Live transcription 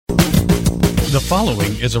The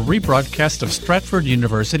following is a rebroadcast of Stratford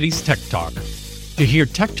University's Tech Talk. To hear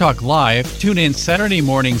Tech Talk live, tune in Saturday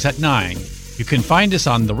mornings at 9. You can find us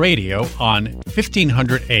on the radio on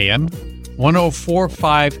 1500 AM,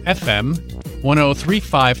 1045 FM,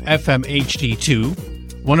 1035 FM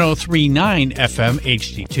HD2, 1039 FM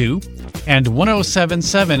HD2, and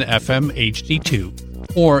 1077 FM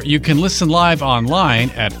HD2. Or you can listen live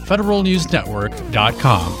online at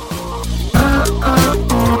federalnewsnetwork.com.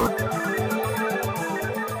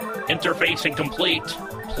 Interfacing complete.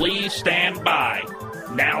 Please stand by.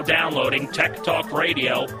 Now downloading Tech Talk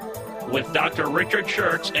Radio with Dr. Richard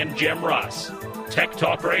Schertz and Jim Russ. Tech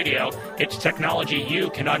Talk Radio, it's technology you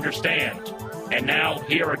can understand. And now,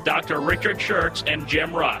 here are Dr. Richard Schertz and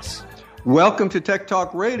Jim Russ. Welcome to Tech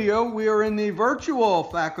Talk Radio. We are in the virtual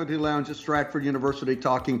faculty lounge at Stratford University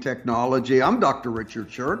talking technology. I'm Dr. Richard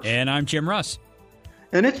Schertz. And I'm Jim Russ.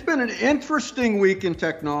 And it's been an interesting week in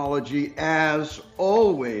technology, as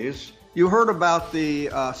always. You heard about the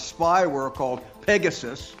spyware called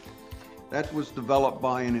Pegasus. That was developed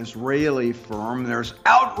by an Israeli firm. There's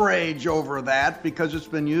outrage over that because it's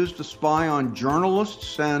been used to spy on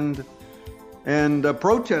journalists and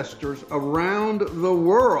protesters around the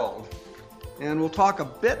world. And we'll talk a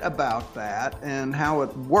bit about that and how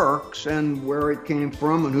it works and where it came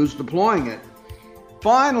from and who's deploying it.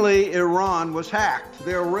 Finally, Iran was hacked.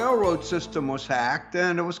 Their railroad system was hacked,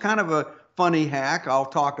 and it was kind of a funny hack. I'll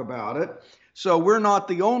talk about it. So we're not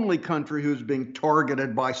the only country who's being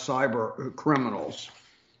targeted by cyber criminals.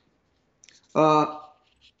 There's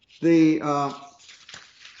a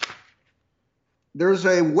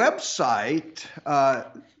website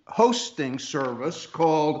hosting service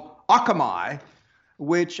called Akamai,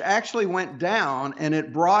 which actually went down, and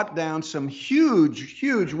it brought down some huge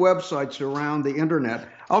websites around the internet.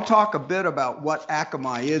 I'll talk a bit about what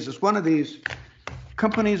Akamai is. It's one of these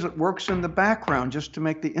companies that works in the background just to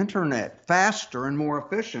make the internet faster and more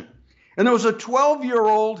efficient. And there was a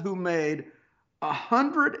 12-year-old who made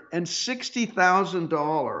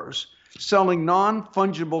 $160,000 selling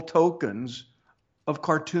non-fungible tokens of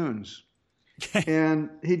cartoons. And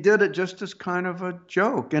he did it just as kind of a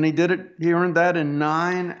joke. And he earned that in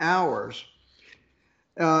 9 hours.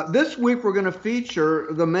 This week, we're going to feature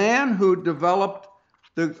the man who developed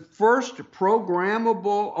the first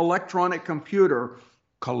programmable electronic computer,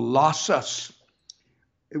 Colossus.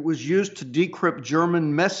 It was used to decrypt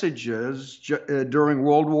German messages during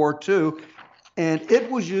World War II. And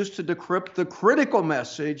it was used to decrypt the critical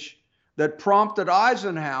message that prompted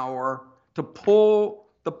Eisenhower to pull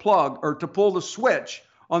the plug, or to pull the switch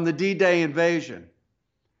on the D-Day invasion.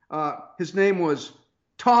 His name was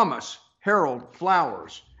Thomas Harold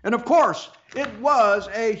Flowers. And of course, it was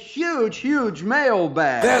a huge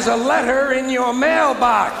mailbag. There's a letter in your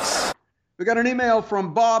mailbox. We got an email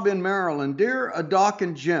from Bob in Maryland. Dear Doc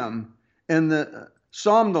and Jim, and the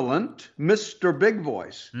somnolent Mr. Big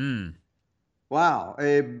Voice. Wow.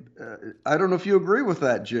 I don't know if you agree with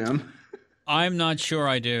that, Jim. I'm not sure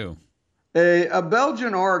I do. A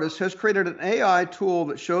Belgian artist has created an AI tool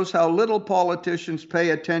that shows how little politicians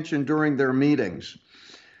pay attention during their meetings.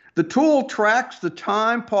 The tool tracks the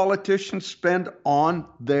time politicians spend on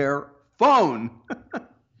their phone.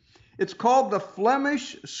 It's called the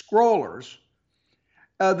Flemish Scrollers.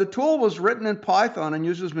 The tool was written in Python and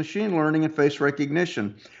uses machine learning and face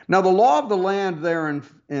recognition. Now, the law of the land there of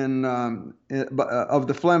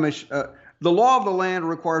the Flemish. The law of the land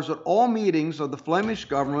requires that all meetings of the Flemish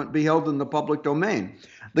government be held in the public domain.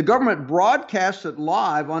 The government broadcasts it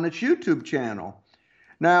live on its YouTube channel.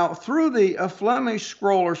 Now, through the Flemish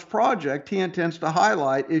Scrollers project, he intends to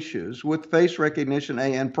highlight issues with face recognition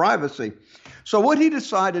and privacy. So what he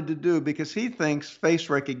decided to do, because he thinks face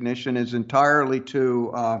recognition is entirely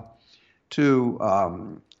too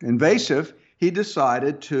invasive, he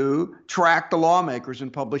decided to track the lawmakers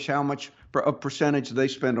and publish how much a percentage they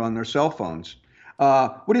spend on their cell phones.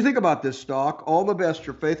 What do you think about this, Doc? All the best,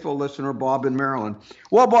 your faithful listener, Bob in Maryland.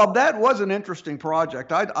 Well, Bob, that was an interesting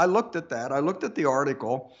project. I looked at that. I looked at the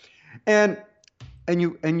article, and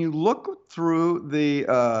you look through the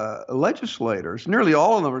legislators. Nearly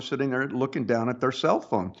all of them are sitting there looking down at their cell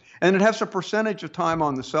phone, and it has a percentage of time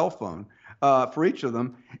on the cell phone for each of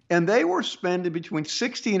them, and they were spending between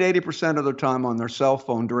 60 and 80% of their time on their cell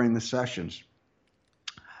phone during the sessions.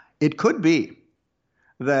 It could be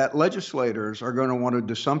that legislators are going to want to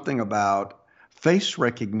do something about face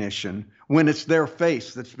recognition when it's their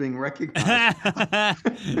face that's being recognized. I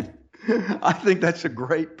think that's a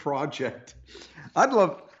great project. I'd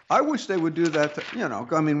love I wish they would do that.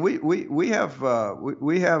 I mean, we have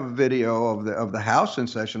video of the House in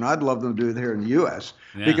session. I'd love them to do it here in the U.S.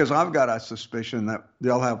 because I've got a suspicion that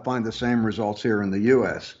they'll find the same results here in the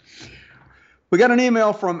U.S. We got an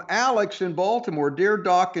email from Alex in Baltimore. Dear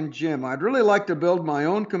Doc and Jim, I'd really like to build my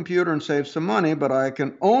own computer and save some money, but I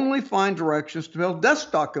can only find directions to build a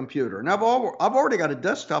desktop computer. Now, I've already got a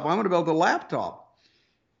desktop. I'm going to build a laptop.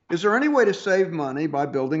 Is there any way to save money by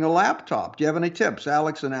building a laptop? Do you have any tips?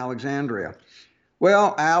 Alex in Alexandria.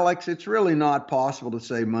 Well, Alex, it's really not possible to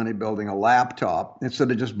save money building a laptop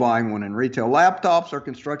instead of just buying one in retail. Laptops are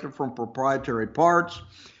constructed from proprietary parts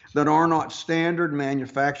that are not standard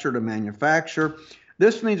manufacturer to manufacturer.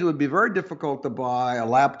 This means it would be very difficult to buy a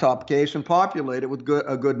laptop case and populate it with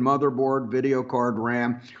a good motherboard, video card,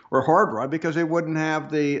 RAM, or hard drive because they wouldn't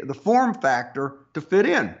have the form factor to fit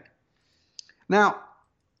in. Now,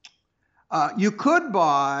 you could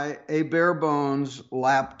buy a bare bones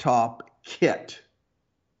laptop kit,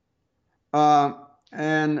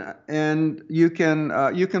 and you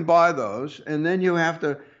can buy those, and then you have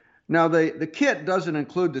to. Now the kit doesn't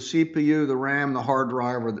include the CPU, the RAM, the hard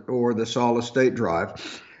drive, or the solid state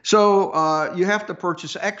drive, so you have to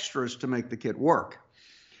purchase extras to make the kit work.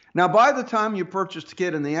 Now by the time you purchase the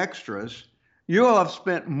kit and the extras, you'll have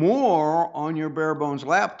spent more on your bare bones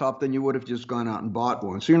laptop than you would have just gone out and bought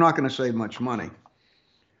one. So you're not going to save much money.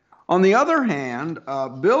 On the other hand,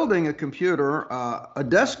 building a computer, a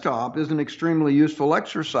desktop, is an extremely useful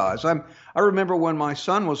exercise. I remember when my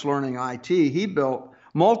son was learning IT, he built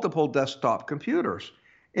multiple desktop computers.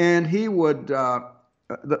 And he would,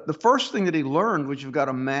 the first thing that he learned was you've got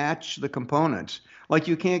to match the components. Like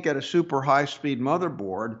you can't get a super high-speed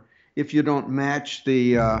motherboard if you don't match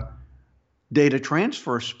the data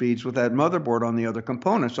transfer speeds with that motherboard on the other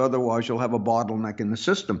components. Otherwise, you'll have a bottleneck in the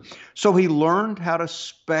system. So he learned how to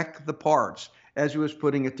spec the parts as he was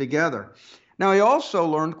putting it together. Now, he also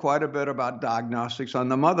learned quite a bit about diagnostics on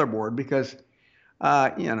the motherboard because,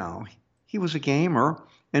 he was a gamer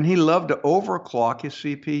and he loved to overclock his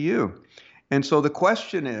CPU. And so the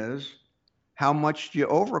question is, how much do you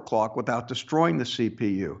overclock without destroying the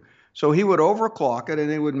CPU? So he would overclock it and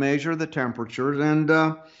he would measure the temperatures. And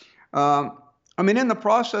in the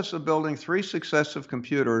process of building 3 successive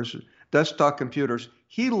computers, desktop computers,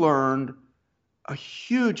 he learned a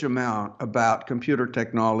huge amount about computer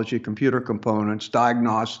technology, computer components,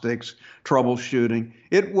 diagnostics, troubleshooting.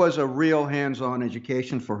 It was a real hands-on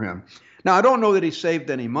education for him. Now, I don't know that he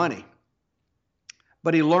saved any money,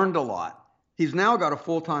 but he learned a lot. He's now got a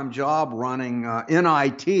full-time job running in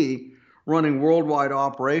IT, running worldwide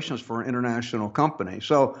operations for an international company.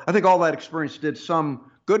 So I think all that experience did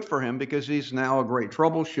some good for him because he's now a great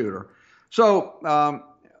troubleshooter. So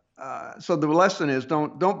the lesson is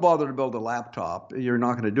don't bother to build a laptop. You're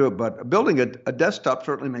not going to do it. But building a desktop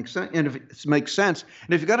certainly makes sense. And if it makes sense,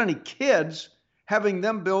 and if you've got any kids, having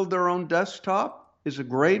them build their own desktop is a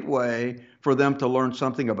great way for them to learn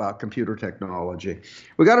something about computer technology.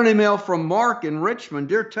 We got an email from Mark in Richmond.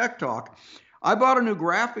 Dear Tech Talk, I bought a new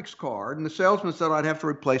graphics card, and the salesman said I'd have to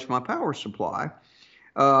replace my power supply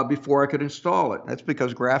before I could install it. That's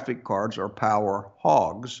because graphic cards are power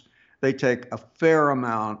hogs. They take a fair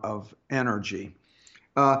amount of energy.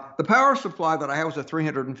 The power supply that I have was a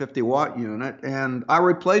 350-watt unit, and I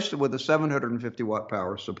replaced it with a 750-watt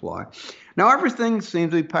power supply. Now, everything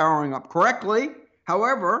seems to be powering up correctly.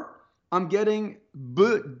 However, I'm getting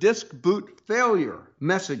disk boot failure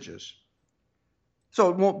messages. So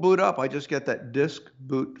it won't boot up. I just get that disk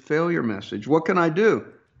boot failure message. What can I do?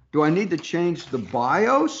 Do I need to change the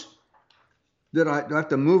BIOS? Do I have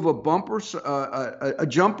to move a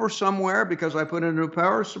jumper somewhere because I put in a new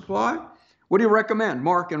power supply? What do you recommend?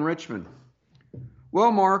 Mark in Richmond.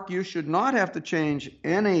 Well, Mark, you should not have to change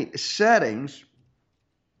any settings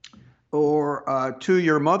or to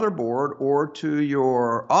your motherboard or to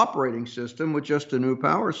your operating system with just a new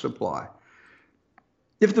power supply.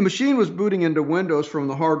 If the machine was booting into Windows from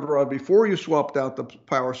the hard drive before you swapped out the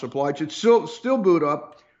power supply, it should still boot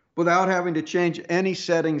up without having to change any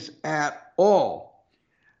settings at all.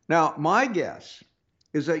 Now, my guess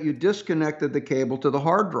is that you disconnected the cable to the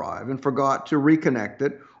hard drive and forgot to reconnect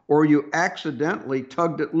it, or you accidentally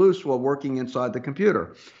tugged it loose while working inside the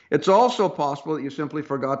computer. It's also possible that you simply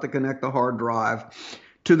forgot to connect the hard drive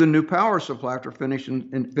to the new power supply after finishing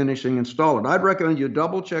installing. I'd recommend you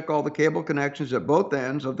double check all the cable connections at both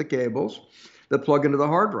ends of the cables that plug into the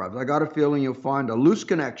hard drive. I got a feeling you'll find a loose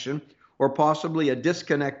connection or possibly a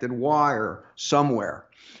disconnected wire somewhere.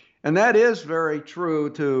 And that is very true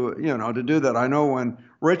to do that. I know when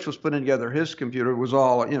Rich was putting together his computer, it was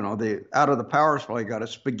all, out of the power supply got a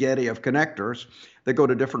spaghetti of connectors that go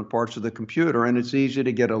to different parts of the computer, and it's easy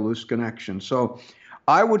to get a loose connection. So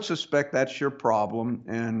I would suspect that's your problem,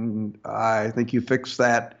 and I think you fix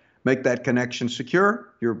that, make that connection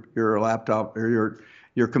secure, your laptop or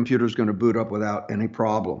your computer is going to boot up without any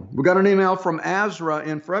problem. We got an email from Azra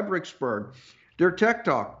in Fredericksburg. Dear Tech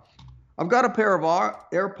Talk, I've got a pair of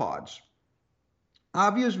AirPods.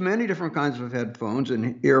 I've used many different kinds of headphones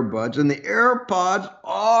and earbuds, and the AirPods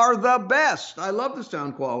are the best. I love the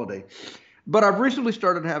sound quality. But I've recently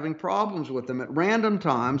started having problems with them. At random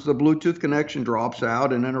times, the Bluetooth connection drops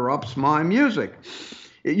out and interrupts my music.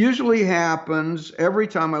 It usually happens every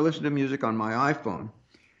time I listen to music on my iPhone.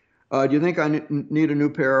 Do you think I need a new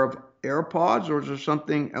pair of AirPods, or is there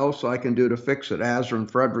something else I can do to fix it? Azra in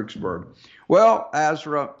Fredericksburg. Well,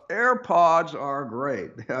 Azra, AirPods are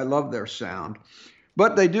great. I love their sound.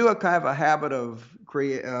 But they do have a habit of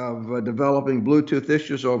developing Bluetooth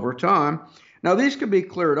issues over time. Now, these can be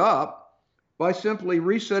cleared up by simply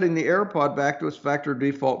resetting the AirPod back to its factory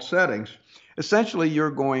default settings. Essentially, you're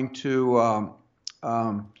going to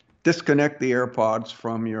disconnect the AirPods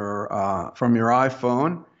from your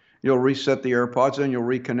iPhone. You'll reset the AirPods, and you'll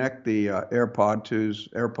reconnect the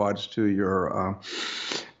AirPods to your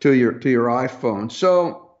iPhone.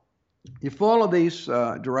 So you follow these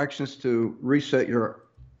directions to reset your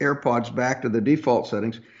AirPods back to the default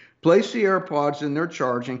settings. Place the AirPods in their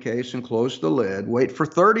charging case and close the lid. Wait for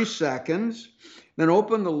 30 seconds, then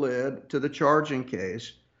open the lid to the charging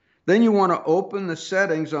case. Then you want to open the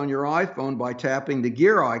settings on your iPhone by tapping the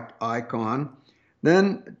gear icon.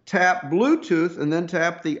 Then tap Bluetooth and then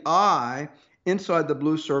tap the I inside the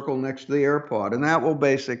blue circle next to the AirPod. And that will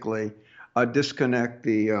basically disconnect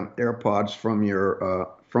the AirPods from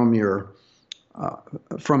your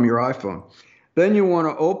iPhone. Then you want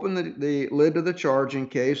to open the lid of the charging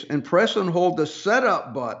case and press and hold the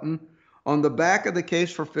setup button on the back of the case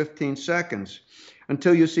for 15 seconds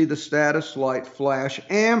until you see the status light flash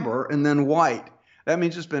amber and then white. That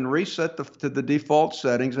means it's been reset to the default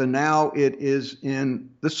settings, and now it is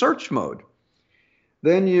in the search mode.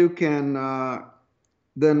 Then you can,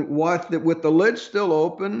 with the lid still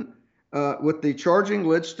open, with the charging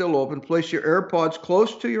lid still open, place your AirPods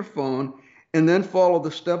close to your phone, and then follow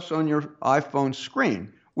the steps on your iPhone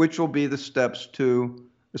screen, which will be the steps to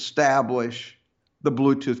establish the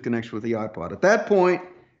Bluetooth connection with the iPod. At that point,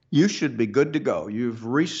 you should be good to go. You've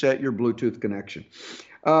reset your Bluetooth connection.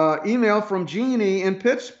 Email from Jeannie in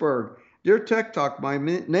Pittsburgh. Dear Tech Talk, my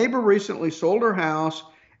neighbor recently sold her house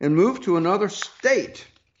and moved to another state.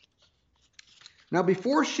 Now,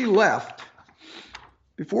 before she left,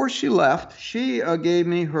 she gave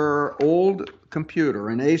me her old computer,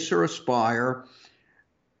 an Acer Aspire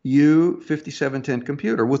U5710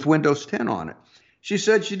 computer with Windows 10 on it. She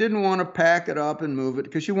said she didn't want to pack it up and move it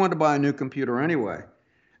because she wanted to buy a new computer anyway.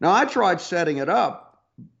 Now, I tried setting it up,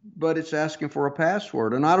 but it's asking for a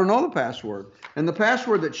password, and I don't know the password. And the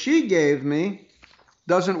password that she gave me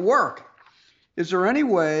doesn't work. Is there any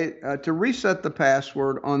way to reset the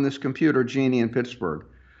password on this computer, Jeannie in Pittsburgh?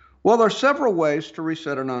 Well, there are several ways to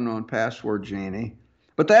reset an unknown password, Jeannie.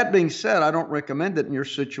 But that being said, I don't recommend it in your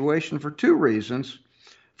situation for two reasons.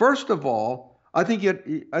 First of all, I think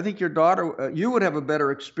your daughter, you would have a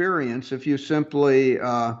better experience if you simply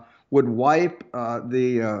would wipe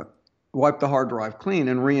the hard drive clean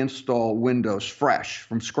and reinstall Windows fresh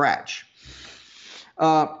from scratch.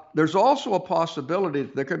 There's also a possibility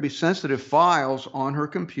that there could be sensitive files on her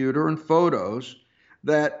computer and photos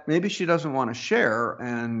that maybe she doesn't want to share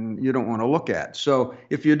and you don't want to look at. So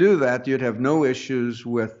if you do that, you'd have no issues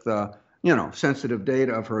with sensitive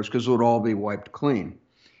data of hers because it would all be wiped clean.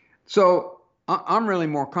 So I'm really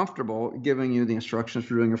more comfortable giving you the instructions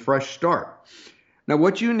for doing a fresh start. Now,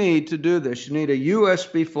 what you need to do this, you need a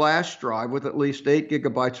USB flash drive with at least 8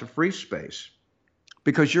 gigabytes of free space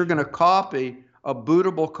because you're going to copy a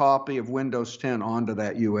bootable copy of Windows 10 onto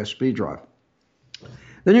that USB drive.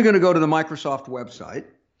 Then you're going to go to the Microsoft website.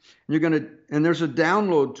 And there's a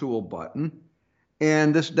download tool button.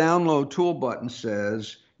 And this download tool button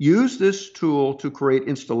says, use this tool to create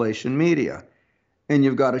installation media. And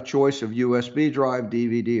you've got a choice of USB drive,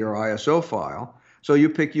 DVD, or ISO file. So you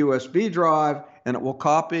pick USB drive, and it will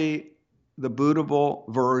copy the bootable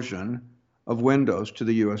version of Windows to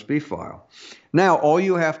the USB file. Now, all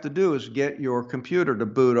you have to do is get your computer to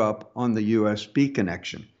boot up on the USB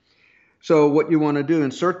connection. So what you want to do,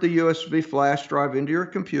 insert the USB flash drive into your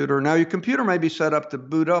computer. Now, your computer may be set up to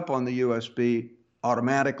boot up on the USB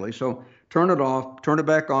automatically. So turn it off, turn it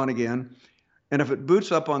back on again. And if it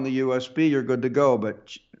boots up on the USB, you're good to go.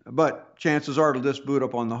 But but chances are it'll just boot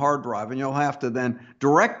up on the hard drive, and you'll have to then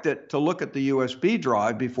direct it to look at the USB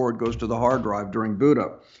drive before it goes to the hard drive during boot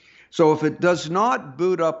up. So if it does not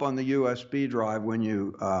boot up on the USB drive when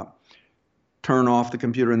you turn off the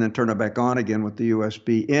computer and then turn it back on again with the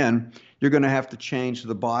USB in, you're going to have to change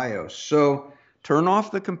the BIOS. So turn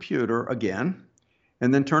off the computer again,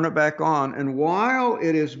 and then turn it back on. And while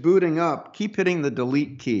it is booting up, keep hitting the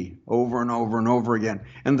delete key over and over and over again.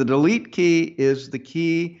 And the delete key is the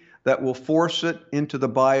key that will force it into the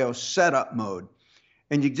BIOS setup mode.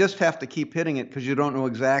 And you just have to keep hitting it because you don't know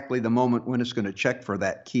exactly the moment when it's going to check for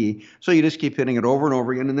that key. So you just keep hitting it over and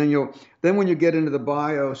over again. And then when you get into the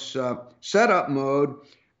BIOS setup mode,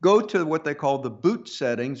 go to what they call the boot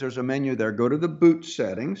settings. There's a menu there. Go to the boot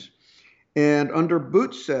settings. And under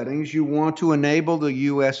boot settings, you want to enable the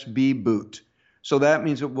USB boot. So that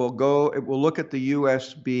means it will look at the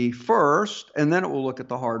USB first, and then it will look at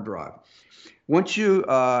the hard drive. Once you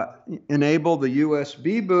enable the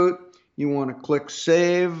USB boot, you want to click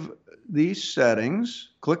Save these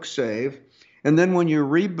settings, click Save, and then when you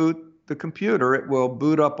reboot the computer, it will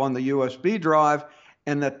boot up on the USB drive,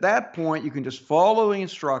 and at that point, you can just follow the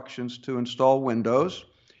instructions to install Windows,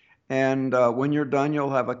 and when you're done,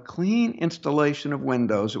 you'll have a clean installation of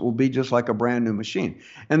Windows. It will be just like a brand new machine.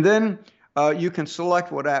 And then you can select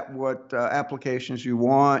what applications you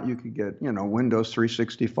want. You could get, Windows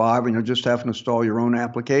 365, and you'll just have to install your own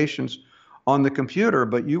applications on the computer,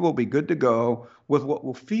 but you will be good to go with what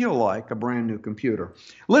will feel like a brand new computer.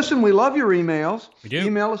 Listen, we love your emails. We do.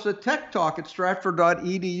 Email us at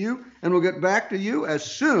techtalk@stratford.edu, and we'll get back to you as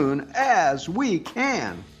soon as we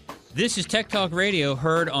can. This is Tech Talk Radio,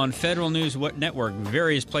 heard on Federal News Network,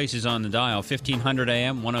 various places on the dial, 1500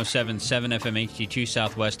 AM, 107.7 FM HD2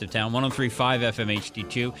 southwest of town, 103.5 FM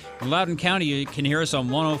HD2. In Loudoun County, you can hear us on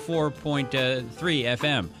 104.3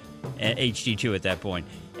 FM HD2 at that point.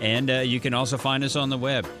 And you can also find us on the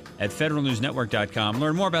web at federalnewsnetwork.com.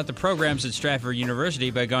 Learn more about the programs at Stratford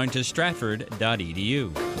University by going to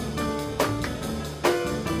stratford.edu.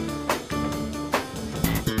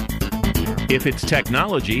 If it's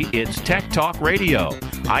technology, it's Tech Talk Radio.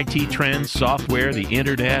 IT trends, software, the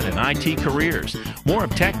internet, and IT careers. More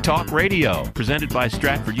of Tech Talk Radio, presented by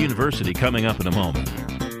Stratford University, coming up in a moment.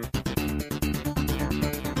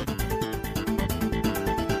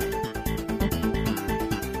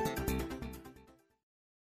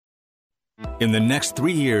 In the next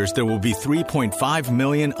 3 years, there will be 3.5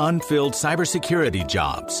 million unfilled cybersecurity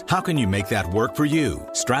jobs. How can you make that work for you?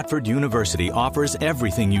 Stratford University offers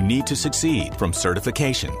everything you need to succeed, from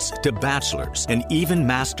certifications to bachelor's and even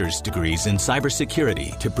master's degrees in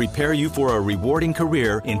cybersecurity to prepare you for a rewarding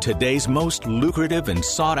career in today's most lucrative and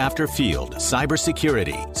sought-after field,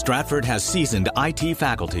 cybersecurity. Stratford has seasoned IT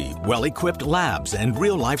faculty, well-equipped labs, and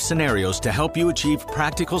real-life scenarios to help you achieve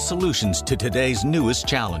practical solutions to today's newest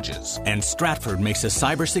challenges. And Stratford makes a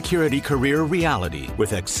cybersecurity career reality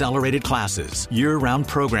with accelerated classes, year-round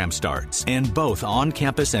program starts, and both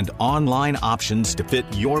on-campus and online options to fit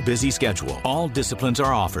your busy schedule. All disciplines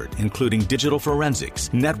are offered, including digital forensics,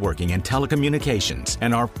 networking, and telecommunications,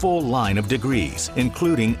 and our full line of degrees,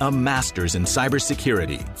 including a master's in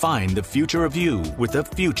cybersecurity. Find the future of you with a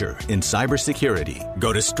future in cybersecurity.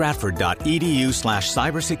 Go to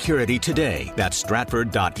stratford.edu/cybersecurity today. That's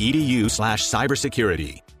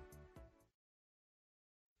stratford.edu/cybersecurity.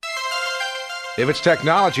 If it's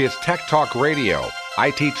technology, it's Tech Talk Radio.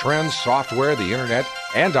 IT trends, software, the internet,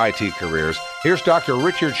 and IT careers. Here's Dr.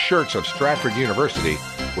 Richard Schertz of Stratford University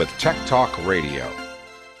with Tech Talk Radio.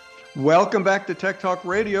 Welcome back to Tech Talk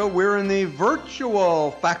Radio. We're in the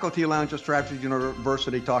virtual faculty lounge of Stratford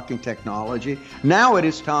University talking technology. Now it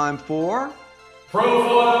is time for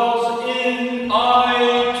Profiles in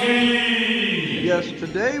IT. Yes,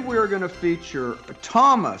 today we're going to feature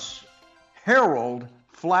Thomas Harold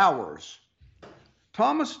Flowers.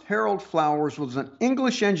 Thomas Harold Flowers was an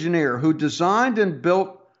English engineer who designed and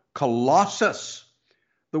built Colossus,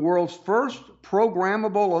 the world's first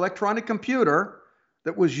programmable electronic computer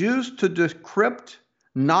that was used to decrypt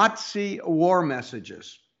Nazi war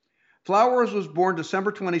messages. Flowers was born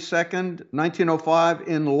December 22nd, 1905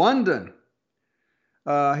 in London.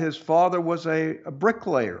 His father was a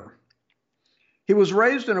bricklayer. He was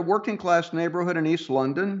raised in a working-class neighborhood in East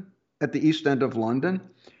London, at the East End of London.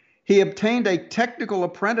 He obtained a technical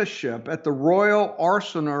apprenticeship at the Royal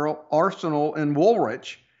Arsenal in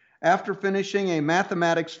Woolwich after finishing a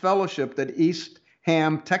mathematics fellowship at East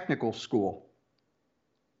Ham Technical School.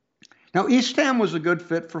 Now, East Ham was a good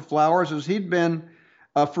fit for Flowers, as he'd been,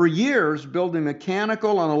 for years, building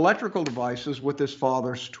mechanical and electrical devices with his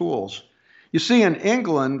father's tools. You see, in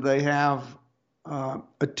England, they have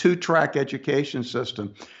a two-track education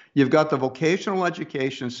system. You've got the vocational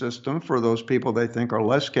education system for those people they think are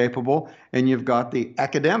less capable, and you've got the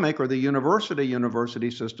academic or the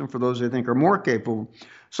university system for those they think are more capable.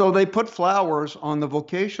 So they put Flowers on the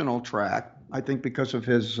vocational track, I think because of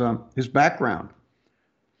his background.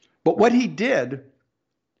 But what he did,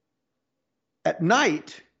 at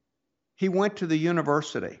night, he went to the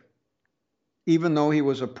university, even though he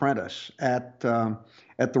was apprentice at the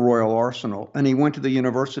Royal Arsenal. And he went to the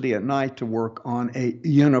university at night to work on a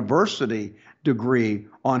university degree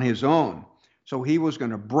on his own. So he was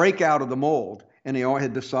going to break out of the mold, and he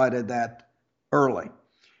had decided that early.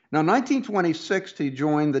 Now, in 1926, he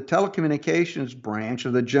joined the telecommunications branch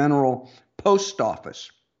of the General Post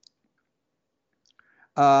Office.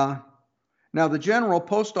 Now, the General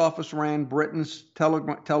Post Office ran Britain's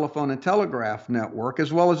telephone and telegraph network,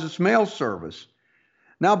 as well as its mail service.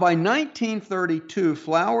 Now, by 1932,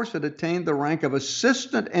 Flowers had attained the rank of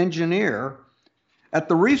assistant engineer at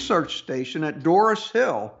the research station at Doris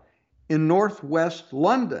Hill in northwest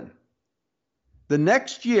London. The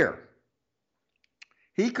next year,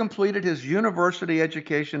 he completed his university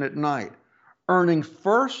education at night, earning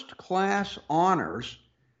first-class honors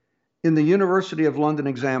in the University of London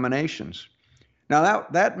examinations. Now,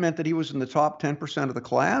 that meant that he was in the top 10% of the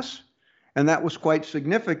class, and that was quite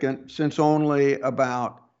significant since only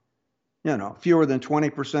about, fewer than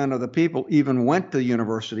 20% of the people even went to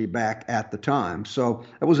university back at the time. So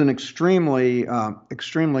it was an extremely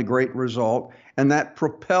great result, and that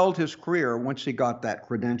propelled his career once he got that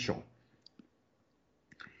credential.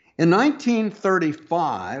 In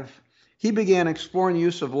 1935, he began exploring the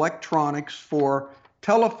use of electronics for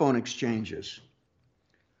telephone exchanges.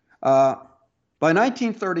 By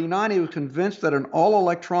 1939, he was convinced that an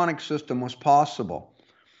all-electronic system was possible.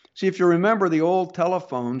 See, if you remember the old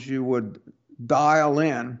telephones, you would dial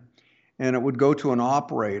in, and it would go to an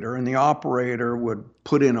operator, and the operator would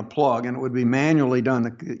put in a plug, and it would be manually done.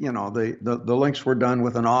 The links were done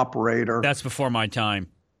with an operator. That's before my time.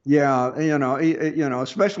 Yeah,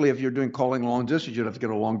 especially if you're doing calling long distance, you'd have to get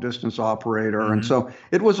a long distance operator, and so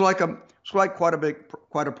it was like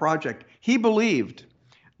quite a project. He believed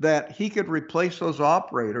that he could replace those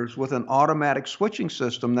operators with an automatic switching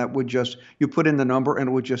system that would you put in the number and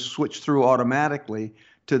it would just switch through automatically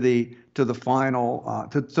to the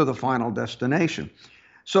final destination.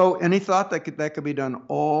 So, and he thought that could be done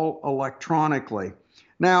all electronically.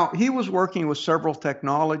 Now, he was working with several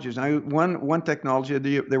technologies. Now, one technology,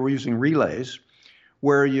 they were using relays,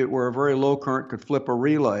 where a very low current could flip a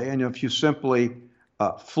relay, and if you simply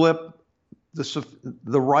flip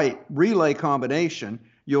the right relay combination,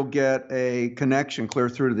 you'll get a connection clear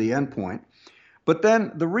through to the endpoint. But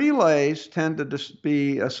then the relays tended to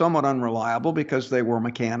be somewhat unreliable because they were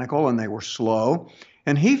mechanical and they were slow.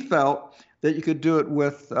 And he felt that you could do it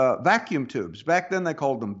with vacuum tubes. Back then they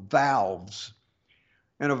called them valves.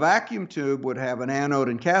 And a vacuum tube would have an anode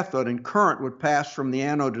and cathode, and current would pass from the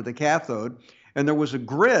anode to the cathode. And there was a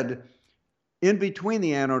grid in between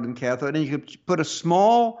the anode and cathode, and you could put a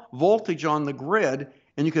small voltage on the grid,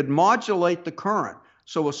 and you could modulate the current.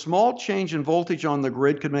 So a small change in voltage on the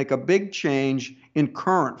grid could make a big change in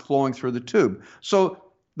current flowing through the tube. So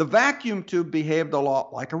the vacuum tube behaved a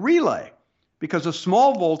lot like a relay, because a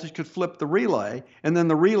small voltage could flip the relay, and then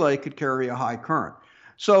the relay could carry a high current.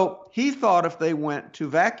 So he thought if they went to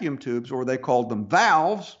vacuum tubes, or they called them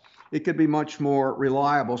valves, it could be much more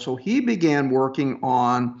reliable. So he began working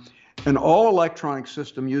on an all-electronic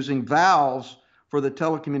system using valves for the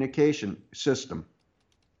telecommunication system.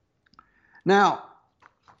 Now,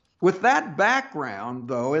 with that background,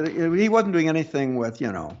 though, he wasn't doing anything with,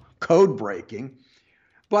 code breaking,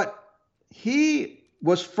 but he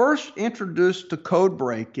was first introduced to code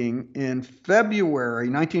breaking in February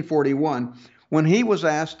 1941 when he was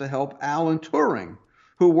asked to help Alan Turing,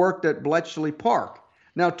 who worked at Bletchley Park.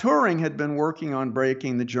 Now, Turing had been working on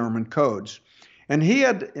breaking the German codes, and he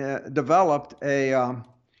had developed a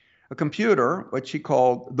computer, which he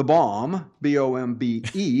called the bombe,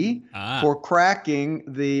 B-O-M-B-E, for cracking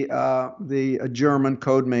the German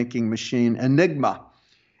code-making machine Enigma.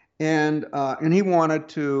 And he wanted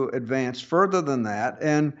to advance further than that.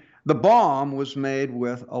 And the bombe was made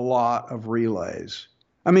with a lot of relays.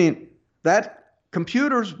 I mean, that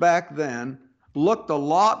computers back then looked a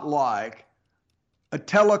lot like a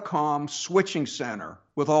telecom switching center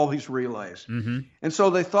with all these relays. Mm-hmm. And so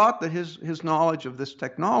they thought that his knowledge of this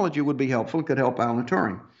technology would be helpful, could help Alan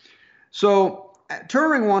Turing. So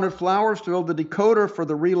Turing wanted Flowers to build the decoder for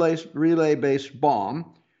the relay-based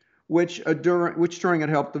bombe, which Turing had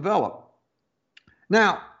helped develop.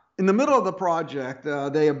 Now, in the middle of the project,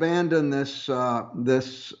 they abandoned this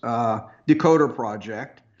decoder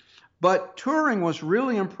project, but Turing was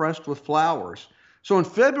really impressed with Flowers. So in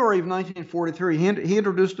February of 1943, he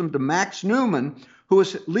introduced him to Max Newman, who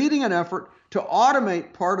was leading an effort to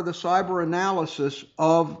automate part of the cyber analysis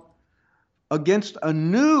against a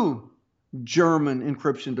new German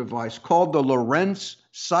encryption device called the Lorenz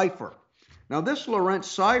cipher. Now, this Lorenz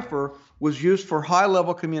cipher was used for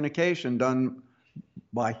high-level communication done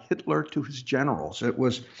by Hitler to his generals. It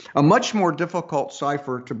was a much more difficult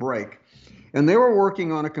cipher to break. And they were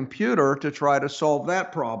working on a computer to try to solve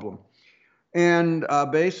that problem. And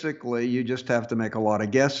basically, you just have to make a lot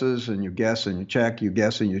of guesses, and you guess and you check, you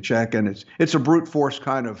guess and you check, and it's a brute force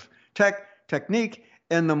kind of technique.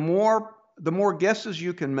 And the more guesses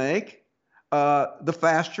you can make, the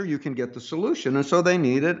faster you can get the solution. And so they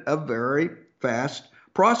needed a very fast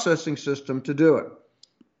processing system to do it.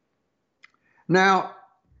 Now,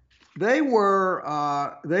 they were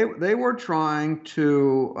trying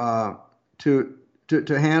to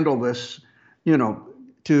handle this,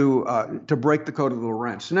 to break the code of the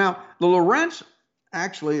Lorenz. Now, the Lorenz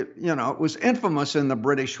actually, it was infamous in the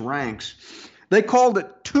British ranks. They called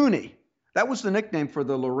it Toonie. That was the nickname for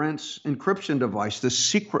the Lorenz encryption device, the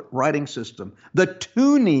secret writing system, the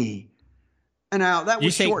Toonie. And now that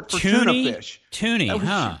was short for tuna fish. Toonie,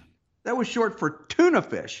 That was short for tuna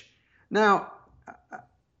fish. Now,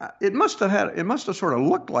 it must have sort of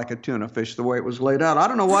looked like a tuna fish the way it was laid out. I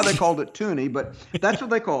don't know why they called it Toonie, but that's what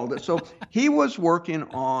they called it. So he was working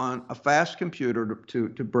on a fast computer to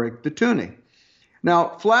break the Toonie.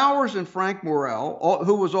 Now, Flowers and Frank Morrell,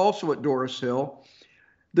 who was also at Doris Hill,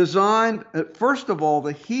 designed, first of all,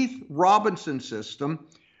 the Heath Robinson system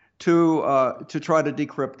to try to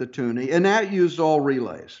decrypt the Toonie, and that used all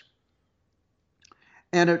relays.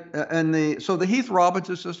 So the Heath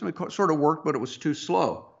Robinson system, it sort of worked, but it was too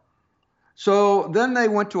slow. So then they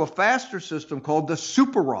went to a faster system called the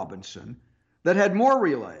Super Robinson that had more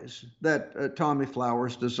relays that Tommy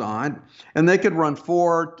Flowers designed, and they could run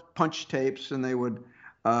 4 punch tapes, and they would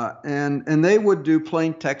and they would do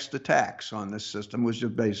plain text attacks on this system, which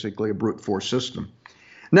is basically a brute force system.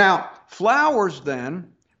 Now, Flowers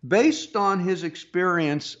then, based on his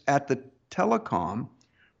experience at the telecom,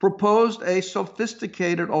 proposed a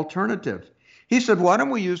sophisticated alternative. He said, why don't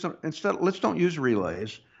we let's don't use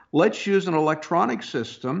relays. Let's use an electronic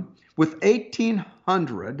system with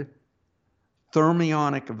 1,800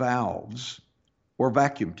 thermionic valves or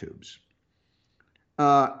vacuum tubes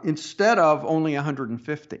instead of only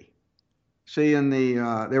 150. See,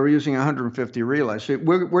 they were using 150 relays. So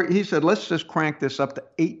he said, let's just crank this up to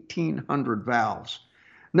 1,800 valves.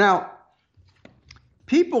 Now,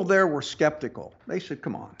 people there were skeptical. They said,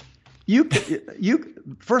 come on.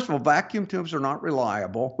 First of all, vacuum tubes are not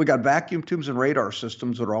reliable. We got vacuum tubes and radar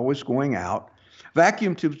systems that are always going out.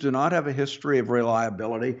 Vacuum tubes do not have a history of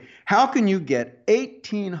reliability. How can you get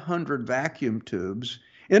 1,800 vacuum tubes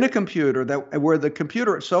in a computer where the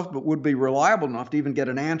computer itself would be reliable enough to even get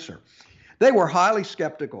an answer? They were highly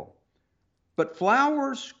skeptical. But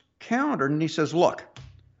Flowers countered, and he says, look,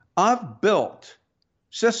 I've built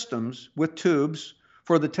systems with tubes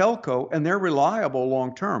for the telco, and they're reliable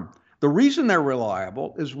long term. The reason they're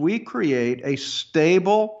reliable is we create a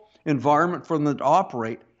stable environment for them to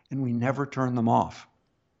operate, and we never turn them off.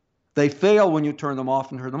 They fail when you turn them off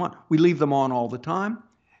and turn them on. We leave them on all the time,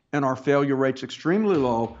 and our failure rate's extremely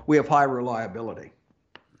low. We have high reliability.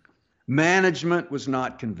 Management was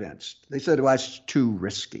not convinced. They said, well, that's too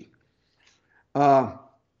risky. And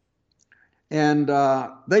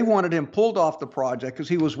they wanted him pulled off the project because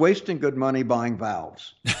he was wasting good money buying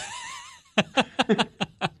valves.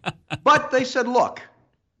 But they said, look,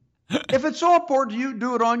 if it's so important, you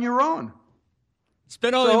do it on your own.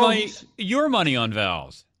 Spend all your money on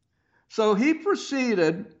valves. So he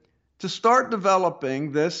proceeded to start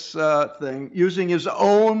developing this thing using his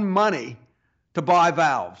own money to buy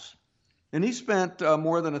valves. And he spent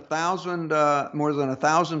more than 1,000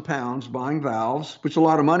 pounds buying valves, which is a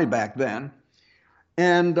lot of money back then.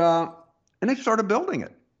 And he started building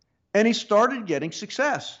it. And he started getting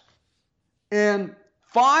success. And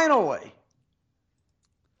finally,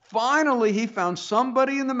 he found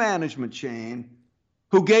somebody in the management chain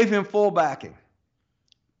who gave him full backing.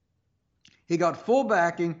 He got full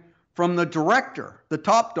backing from the director, the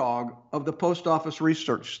top dog of the Post Office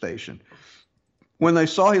Research Station, when they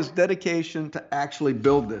saw his dedication to actually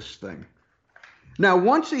build this thing. Now,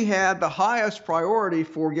 once he had the highest priority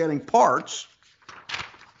for getting parts,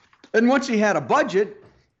 and once he had a budget,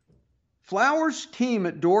 Flowers' team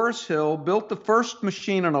at Doris Hill built the first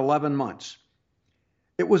machine in 11 months.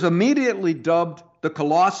 It was immediately dubbed the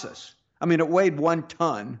Colossus, I mean, it weighed 1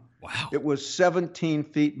 ton. Wow. It was 17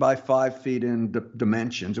 feet by 5 feet in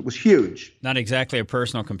dimensions. It was huge. Not exactly a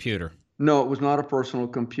personal computer. No, it was not a personal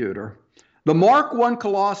computer. The Mark I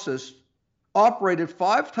Colossus operated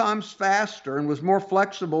 5 times faster and was more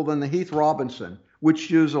flexible than the Heath Robinson,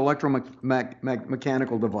 which used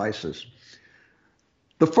electromechanical devices.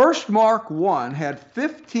 The first Mark I had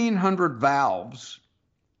 1,500 valves,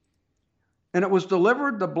 and it was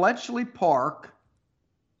delivered to Bletchley Park,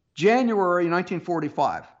 January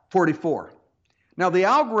 1944. Now, the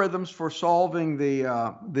algorithms for solving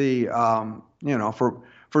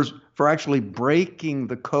for actually breaking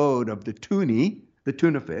the code of the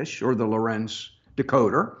tuna fish, or the Lorenz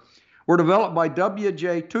decoder, were developed by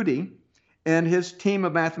W.J. Tootie and his team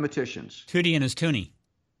of mathematicians. Tootie and his toonie.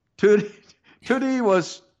 Tootie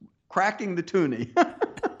was cracking the toonie.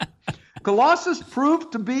 Colossus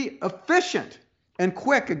proved to be efficient and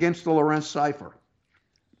quick against the Lorenz cipher.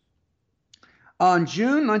 On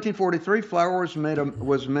June 1943, Flowers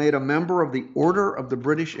was made a member of the Order of the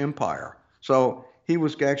British Empire. So he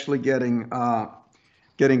was actually getting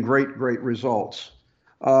great results.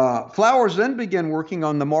 Flowers then began working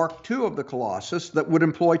on the Mark II of the Colossus that would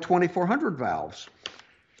employ 2,400 valves.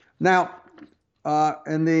 Now,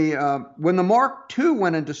 when the Mark II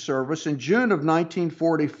went into service in June of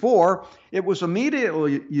 1944, it was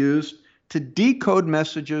immediately used to decode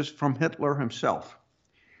messages from Hitler himself.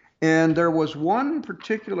 And there was one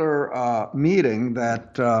particular meeting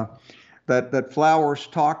that Flowers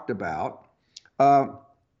talked about.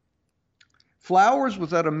 Flowers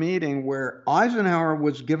was at a meeting where Eisenhower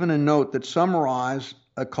was given a note that summarized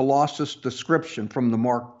a Colossus description from the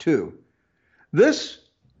Mark II. This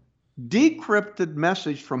decrypted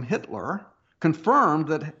message from Hitler confirmed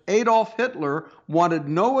that Adolf Hitler wanted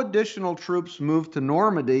no additional troops moved to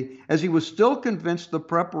Normandy, as he was still convinced the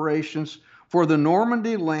preparations for the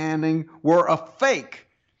Normandy landing were a fake,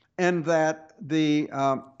 and that the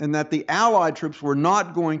Allied troops were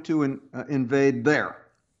not going to invade there.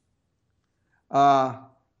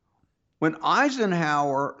 When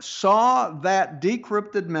Eisenhower saw that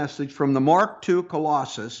decrypted message from the Mark II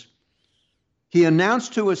Colossus, he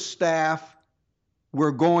announced to his staff,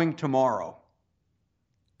 "We're going tomorrow."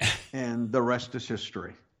 And the rest is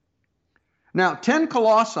history. Now, 10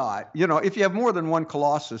 colossi, if you have more than one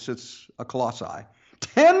colossus, it's a colossi.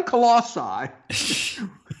 10 colossi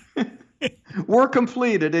were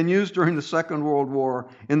completed and used during the Second World War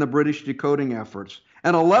in the British decoding efforts.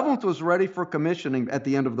 An 11th was ready for commissioning at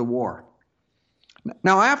the end of the war.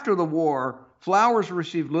 Now, after the war, Flowers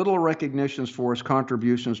received little recognitions for his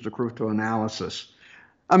contributions to cryptanalysis.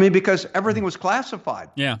 I mean, because everything was classified.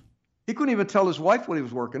 Yeah. He couldn't even tell his wife what he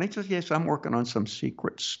was working. He says, "Yes, I'm working on some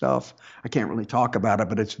secret stuff. I can't really talk about it,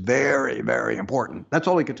 but it's very, very important." That's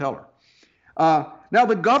all he could tell her. Now,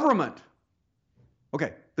 the government,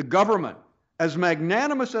 as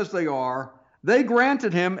magnanimous as they are, they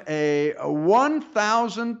granted him a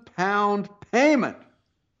 1,000-pound payment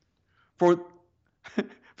for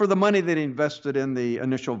the money that he invested in the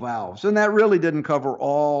initial valves. And that really didn't cover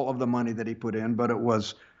all of the money that he put in, but it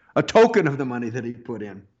was a token of the money that he put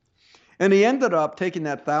in. And he ended up taking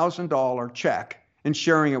that $1,000 check and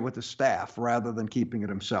sharing it with the staff rather than keeping it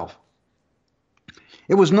himself.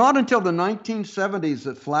 It was not until the 1970s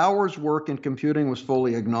that Flowers' work in computing was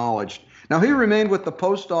fully acknowledged. Now, he remained with the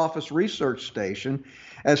Post Office Research Station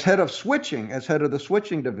as head of the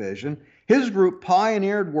switching division. His group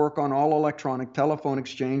pioneered work on all electronic telephone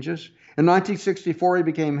exchanges. In 1964, he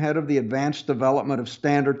became head of the advanced development of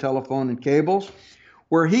standard telephone and cables,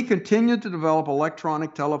 where he continued to develop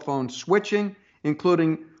electronic telephone switching,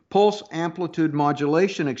 including pulse amplitude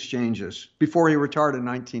modulation exchanges, before he retired in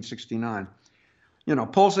 1969.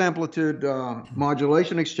 Pulse amplitude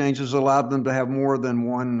modulation exchanges allowed them to have more than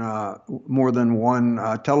one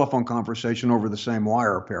telephone conversation over the same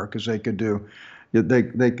wire pair, because they could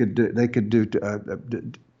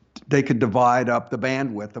divide up the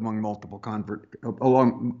bandwidth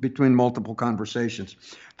between multiple conversations.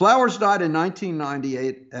 Flowers died in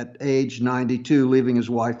 1998 at age 92, leaving his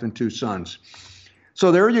wife and 2 sons.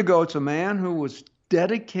 So there you go. It's a man who was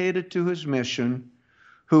dedicated to his mission,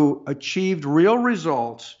 who achieved real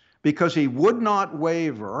results because he would not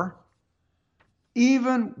waver,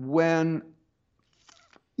 even when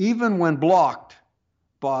blocked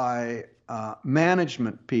by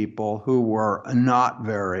management people who were not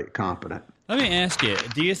very competent. Let me ask you: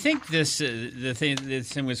 do you think this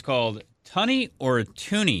thing was called Tunny or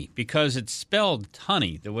Toonie because it's spelled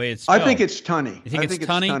Tunny the way it's spelled? I think it's Tunny. You think it's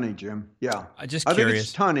Tunny? It's Tunny, Jim. Yeah. I'm just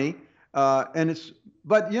curious. I think it's Tunny,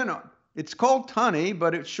 but it's called Tunny,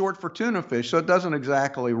 but it's short for tuna fish, so it doesn't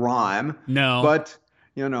exactly rhyme. No. But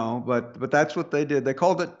but that's what they did. They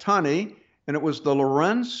called it Tunny, and it was the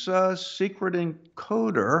Lorenz secret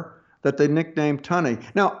encoder that they nicknamed Tunny.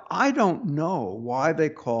 Now, I don't know why they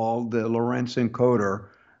called the Lorenz encoder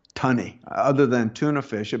Tunny, other than tuna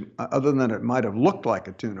fish, other than it might have looked like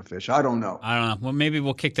a tuna fish. I don't know. Well, maybe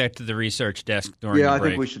we'll kick that to the research desk during the break. I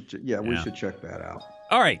think we should. We should check that out.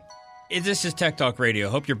 All right. This is Tech Talk Radio.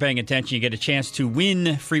 Hope you're paying attention. You get a chance to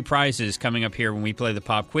win free prizes coming up here when we play the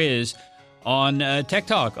pop quiz on Tech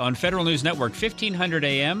Talk on Federal News Network, 1500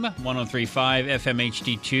 AM, 103.5 FM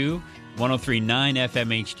HD2, 103.9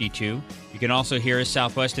 FM HD2. You can also hear us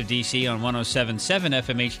southwest of D.C. on 107.7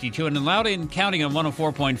 FM HD2 and in Loudoun County on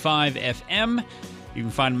 104.5 FM. You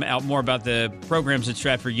can find out more about the programs at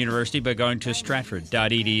Stratford University by going to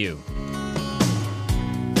stratford.edu.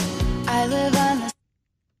 I live on the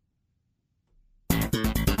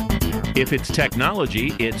If it's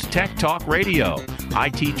technology, it's Tech Talk Radio.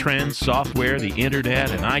 IT trends, software, the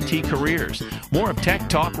internet, and IT careers. More of Tech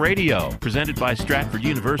Talk Radio, presented by Stratford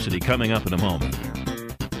University, coming up in a moment.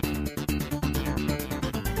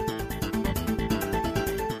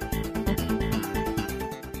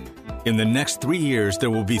 In the next 3 years, there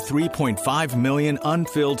will be 3.5 million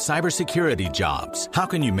unfilled cybersecurity jobs. How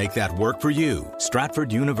can you make that work for you?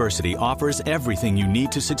 Stratford University offers everything you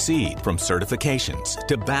need to succeed, from certifications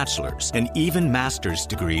to bachelor's and even master's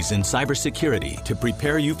degrees in cybersecurity to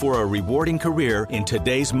prepare you for a rewarding career in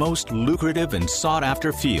today's most lucrative and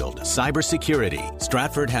sought-after field, cybersecurity.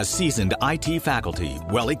 Stratford has seasoned IT faculty,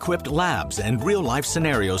 well-equipped labs, and real-life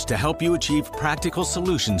scenarios to help you achieve practical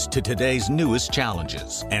solutions to today's newest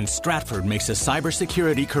challenges. And Stratford makes a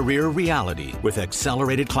cybersecurity career reality with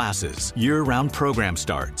accelerated classes, year-round program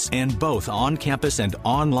starts, and both on-campus and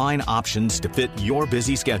online options to fit your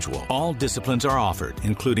busy schedule. All disciplines are offered,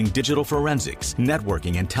 including digital forensics,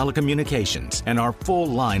 networking, and telecommunications, and our full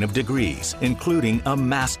line of degrees, including a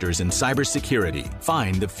master's in cybersecurity.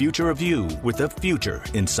 Find the future of you with a future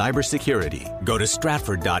in cybersecurity. Go to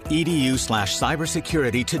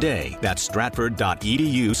stratford.edu/cybersecurity today. That's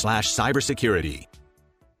stratford.edu/cybersecurity.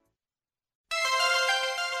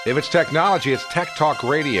 If it's technology, it's Tech Talk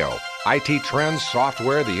Radio. IT trends,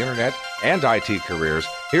 software, the internet, and IT careers.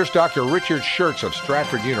 Here's Dr. Richard Schertz of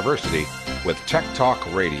Stratford University with Tech Talk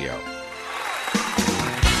Radio.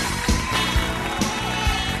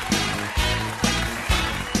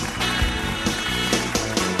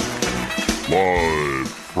 Live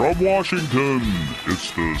from Washington, it's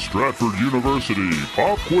the Stratford University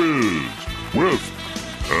Pop Quiz with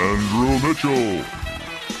Andrew Mitchell,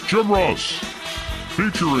 Jim Ross,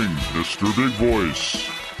 featuring Mr. Big Voice,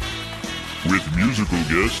 with musical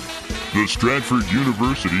guest, the Stratford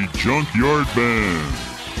University Junkyard Band,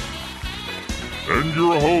 and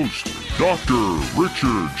your host, Dr.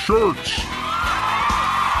 Richard Schertz.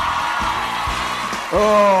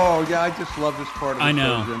 Oh, yeah, I just love this part of the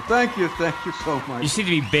know. program. Thank you so much. You seem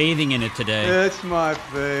to be bathing in it today. It's my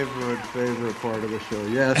favorite part of the show,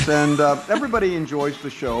 yes. And everybody enjoys the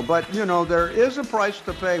show, but, there is a price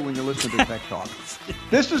to pay when you listen to Tech Talk.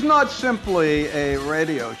 This is not simply a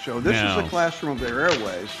radio show. This is a classroom of the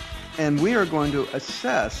airways, and we are going to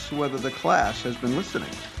assess whether the class has been listening.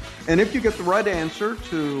 And if you get the right answer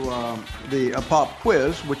to the pop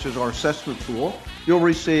quiz, which is our assessment tool, you'll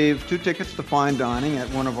receive 2 tickets to fine dining at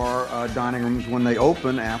one of our dining rooms when they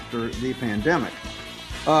open after the pandemic.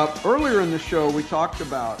 Earlier in the show, we talked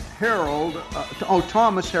about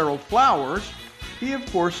Thomas Harold Flowers. He, of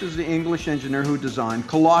course, is the English engineer who designed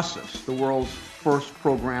Colossus, the world's first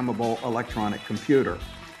programmable electronic computer.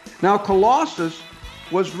 Now, Colossus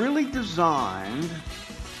was really designed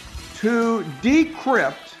to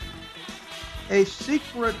decrypt a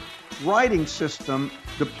secret writing system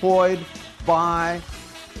deployed by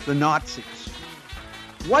the Nazis.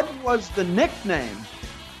 What was the nickname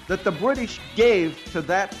that the British gave to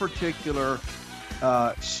that particular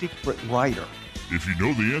secret writer? If you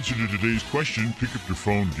know the answer to today's question, pick up your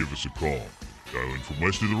phone and give us a call. Dialing from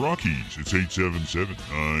west of the Rockies, it's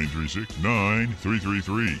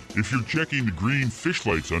 877-936-9333. If you're checking the green fish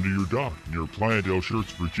lights under your dock near Playa del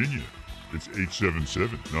Schertz, Virginia, it's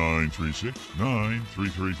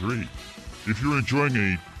 877-936-9333. If you're enjoying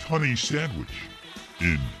a Tunny sandwich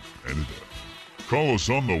in Canada, call us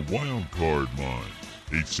on the wild card line,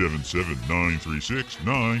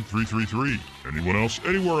 877-936-9333. Anyone else,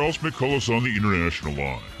 anywhere else, may call us on the international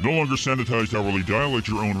line. No longer sanitized hourly dial at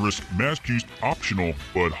your own risk. Mask use optional,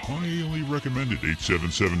 but highly recommended.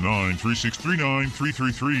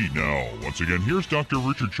 877-936-3933. Now, once again, here's Dr.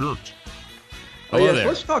 Richard Schertz.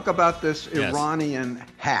 Let's talk about this Iranian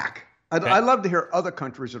hack. I'd love to hear other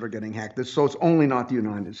countries that are getting hacked, so it's only not the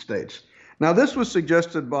United States. Now, this was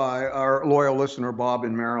suggested by our loyal listener, Bob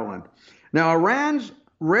in Maryland. Now, Iran's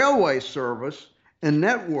railway service and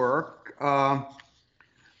network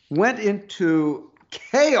went into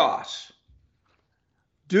chaos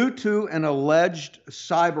due to an alleged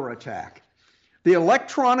cyber attack. The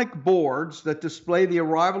electronic boards that display the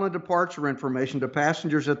arrival and departure information to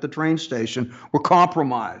passengers at the train station were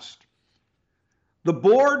compromised. The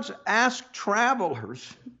boards asked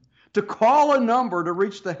travelers to call a number to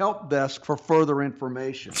reach the help desk for further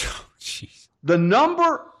information. Oh, jeez. The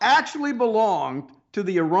number actually belonged to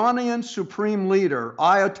the Iranian supreme leader,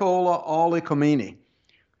 Ayatollah Ali Khamenei.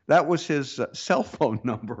 That was his cell phone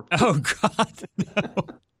number. Oh, God, no.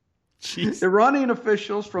 Jeez. Iranian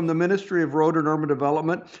officials from the Ministry of Road and Urban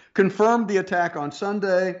Development confirmed the attack on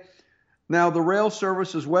Sunday. Now, the rail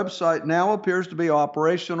service's website now appears to be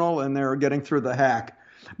operational, and they're getting through the hack.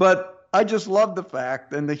 But I just love the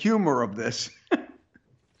fact and the humor of this.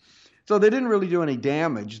 So they didn't really do any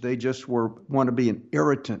damage. They just want to be an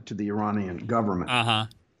irritant to the Iranian government. Uh-huh.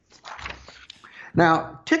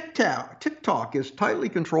 Now, TikTok is tightly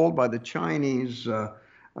controlled by the Chinese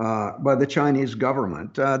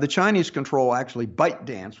government. The Chinese control actually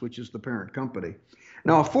ByteDance, which is the parent company.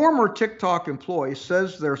 Now, a former TikTok employee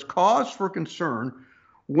says there's cause for concern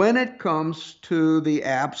when it comes to the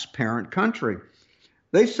app's parent country.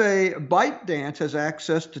 They say ByteDance has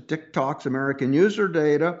access to TikTok's American user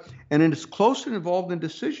data and it is closely involved in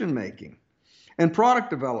decision-making and product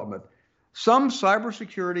development. Some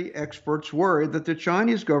cybersecurity experts worry that the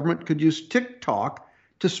Chinese government could use TikTok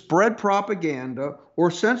to spread propaganda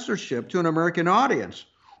or censorship to an American audience,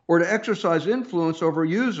 or to exercise influence over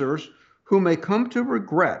users who may come to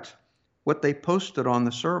regret what they posted on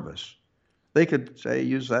the service. They could, say,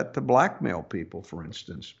 use that to blackmail people, for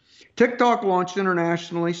instance. TikTok launched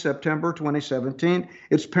internationally September 2017.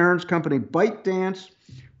 Its parent company, ByteDance,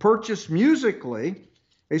 purchased Musical.ly,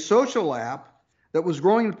 a social app that was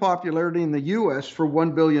growing in popularity in the U.S. for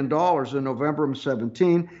 $1 billion in November of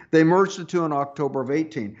 17. They merged the two in October of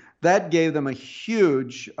 18. That gave them a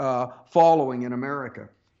huge following in America.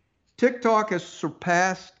 TikTok has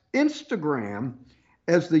surpassed Instagram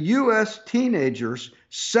as the U.S. teenagers'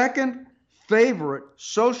 second favorite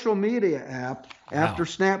social media app after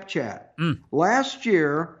Snapchat. Last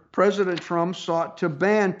year, President Trump sought to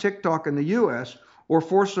ban TikTok in the U.S. or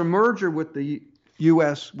force a merger with the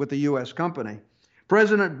U.S. company.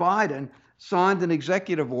 President Biden signed an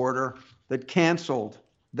executive order that canceled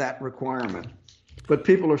that requirement. But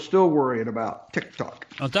people are still worried about TikTok.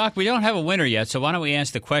 Well, Doc, we don't have a winner yet, so why don't we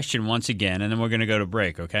ask the question once again, and then we're going to go to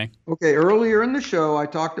break, okay? Okay, earlier in the show, I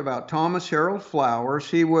talked about Thomas Harold Flowers.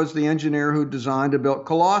 He was the engineer who designed and built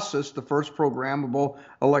Colossus, the first programmable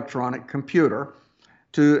electronic computer,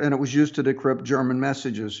 and it was used to decrypt German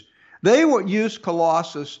messages. They would use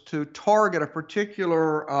Colossus to target a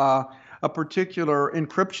particular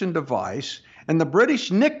encryption device, and the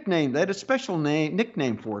British nickname, they had a special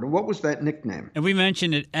nickname for it. And what was that nickname? And we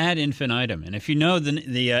mentioned it ad infinitum. And if you know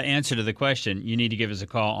the answer to the question, you need to give us a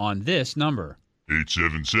call on this number.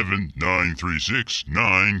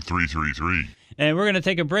 877-936-9333. And we're going to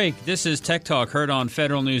take a break. This is Tech Talk, heard on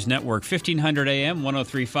Federal News Network, 1500 AM,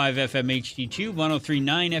 103.5 FM HD2,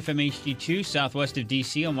 103.9 FM HD2, southwest of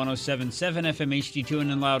D.C. on 107.7 FM HD2,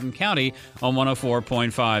 and in Loudoun County on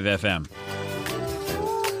 104.5 FM.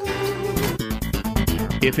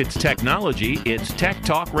 If it's technology, it's Tech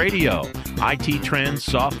Talk Radio. IT trends,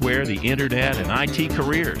 software, the internet, and IT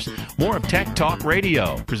careers. More of Tech Talk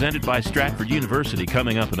Radio, presented by Stratford University,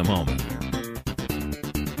 coming up in a moment.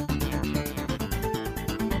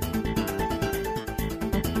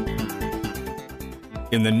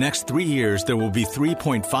 In the next 3 years, there will be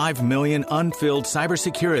 3.5 million unfilled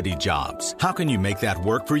cybersecurity jobs. How can you make that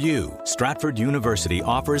work for you? Stratford University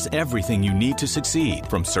offers everything you need to succeed,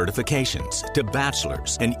 from certifications to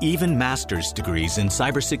bachelor's and even master's degrees in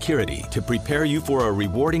cybersecurity to prepare you for a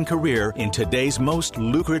rewarding career in today's most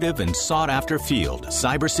lucrative and sought-after field,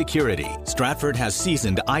 cybersecurity. Stratford has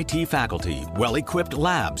seasoned IT faculty, well-equipped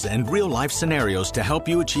labs, and real-life scenarios to help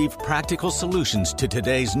you achieve practical solutions to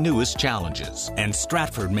today's newest challenges. And Stratford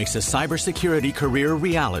makes a cybersecurity career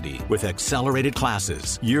reality with accelerated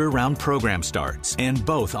classes, year-round program starts, and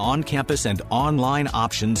both on-campus and online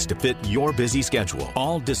options to fit your busy schedule.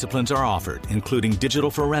 All disciplines are offered, including digital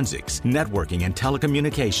forensics, networking, and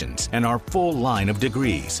telecommunications, and our full line of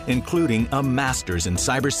degrees, including a master's in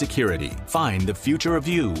cybersecurity. Find the future of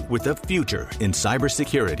you with a future in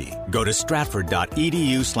cybersecurity. Go to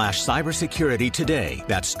stratford.edu/cybersecurity today.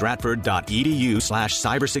 That's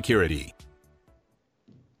stratford.edu/cybersecurity.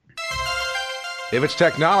 If it's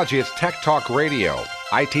technology, it's Tech Talk Radio.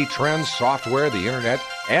 IT trends, software, the internet,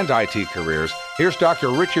 and IT careers, here's Dr.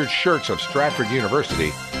 Richard Schertz of Stratford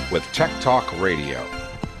University with Tech Talk Radio.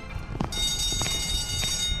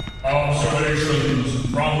 Observations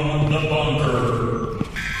from the bunker.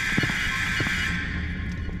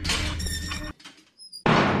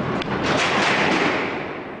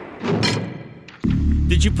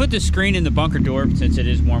 Did you put the screen in the bunker door since it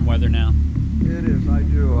is warm weather now? It is, I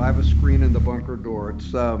do. I have a screen in the bunker door.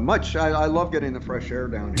 It's I love getting the fresh air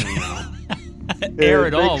down here now. Air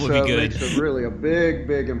at all would be good. It makes really a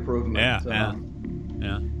big improvement. Yeah.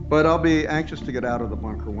 But I'll be anxious to get out of the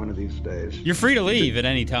bunker one of these days. You're free to leave at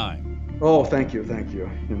any time. Oh, thank you.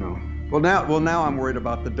 You know. Well, now I'm worried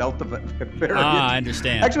about the Delta variant. I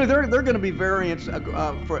understand. Actually, they're going to be variants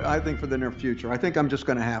I think for the near future. I think I'm just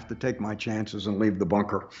going to have to take my chances and leave the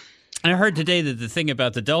bunker. I heard today that the thing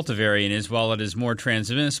about the Delta variant is while it is more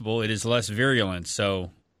transmissible, it is less virulent.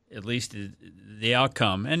 So at least the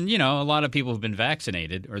outcome, and you know, a lot of people who've been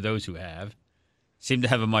vaccinated, or those who have, seem to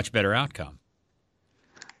have a much better outcome.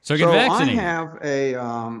 So get vaccinated.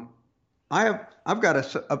 I've got a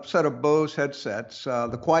set of Bose headsets,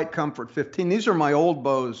 the Quiet Comfort 15. These are my old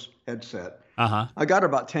Bose headset. I got it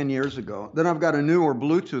about 10 years ago. Then I've got a newer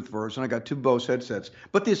Bluetooth version. I got 2 Bose headsets.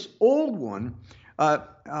 But this old one,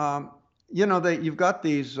 you've got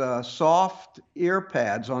these soft ear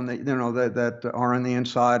pads on the, that are on the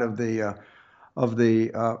inside of the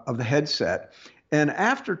headset. And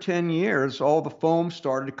after 10 years, all the foam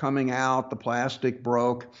started coming out, the plastic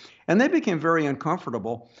broke, and they became very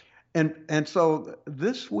uncomfortable. And so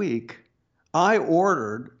this week, I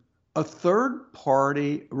ordered a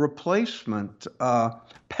third-party replacement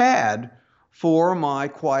pad for my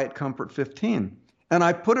Quiet Comfort 15. And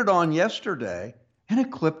I put it on yesterday, and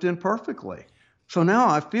it clipped in perfectly. So now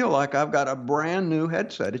I feel like I've got a brand new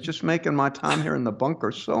headset. It's just making my time here in the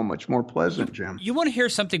bunker so much more pleasant, Jim. You want to hear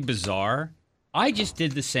something bizarre? I just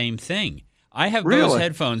did the same thing. I have Really? Bose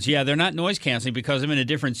headphones. Yeah, they're not noise canceling because I'm in a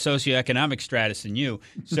different socioeconomic stratus than you.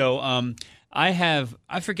 So I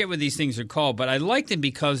forget what these things are called, but I like them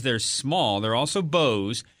because they're small. They're also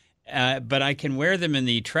Bose, but I can wear them in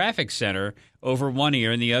the traffic center over one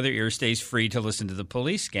ear, and the other ear stays free to listen to the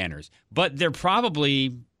police scanners. But they're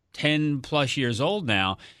probably 10 plus years old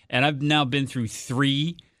now, and I've now been through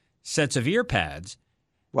 3 sets of ear pads.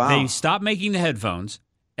 Wow. They stopped making the headphones,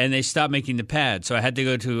 and they stopped making the pads. So I had to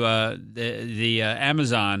go to the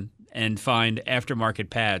Amazon and find aftermarket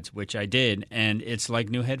pads, which I did, and it's like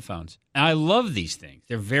new headphones. And I love these things.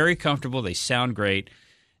 They're very comfortable. They sound great,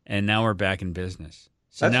 and now we're back in business.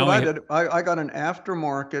 So That's now what I did. I got an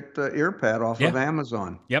aftermarket ear pad off of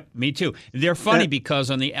Amazon. Yep, me too. They're funny because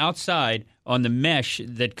on the outside, on the mesh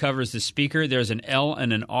that covers the speaker, there's an L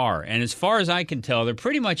and an R. And as far as I can tell, they're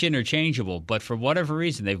pretty much interchangeable. But for whatever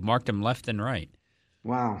reason, they've marked them left and right.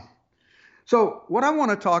 Wow. So what I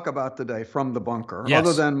want to talk about today from the bunker, Yes.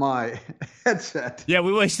 other than my headset. Yeah,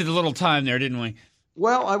 we wasted a little time there, didn't we?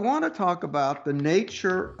 Well, I want to talk about the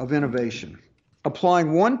nature of innovation,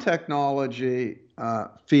 applying one technology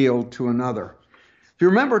field to another. If you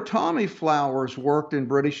remember, Tommy Flowers worked in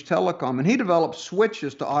British Telecom, and he developed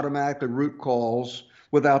switches to automatically route calls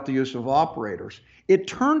without the use of operators. It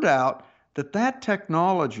turned out that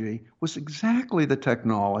technology was exactly the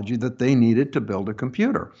technology that they needed to build a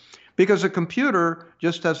computer. Because a computer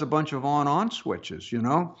just has a bunch of on-on switches,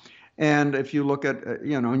 And if you look at,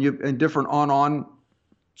 and different on-on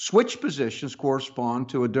switch positions correspond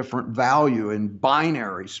to a different value in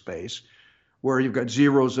binary space, where you've got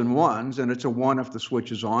zeros and ones, and it's a 1 if the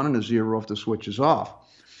switch is on and a 0 if the switch is off.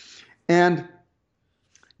 And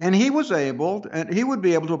he would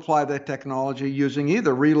be able to apply that technology using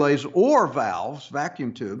either relays or valves,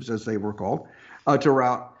 vacuum tubes as they were called, to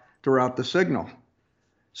route the signal.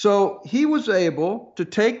 So he was able to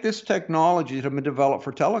take this technology that had been developed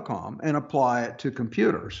for telecom and apply it to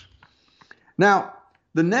computers. Now,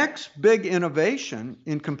 the next big innovation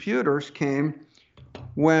in computers came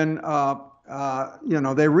when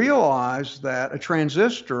they realized that a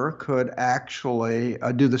transistor could actually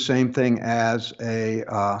do the same thing as a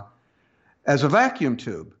vacuum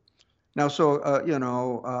tube. Now,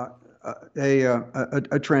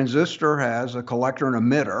 a transistor has a collector and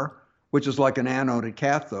emitter, which is like an anode and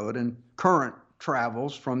cathode, and current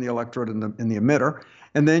travels from the electrode in the emitter.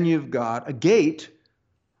 And then you've got a gate,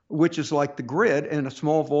 which is like the grid, and a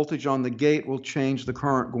small voltage on the gate will change the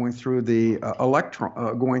current going through the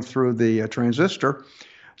transistor.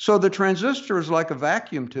 So the transistor is like a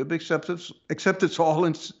vacuum tube, except it's all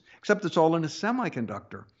in a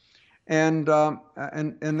semiconductor.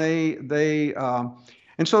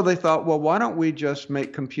 And so they thought, well, why don't we just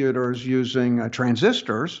make computers using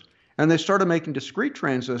transistors? And they started making discrete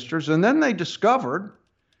transistors, and then they discovered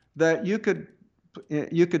that you could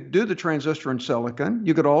do the transistor in silicon.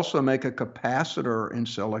 You could also make a capacitor in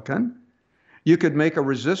silicon. You could make a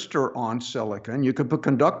resistor on silicon. You could put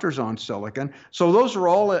conductors on silicon. So those are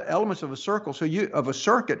all elements of a circuit.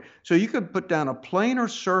 So you could put down a planar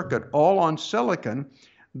circuit all on silicon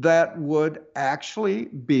that would actually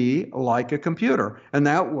be like a computer. And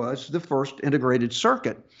that was the first integrated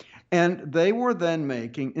circuit. And they were then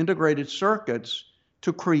making integrated circuits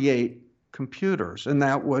to create computers. And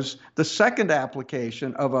that was the second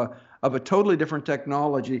application of a totally different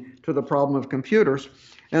technology to the problem of computers.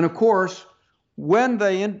 And of course, when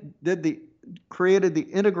they created the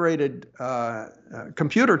integrated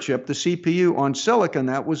computer chip, the CPU on silicon,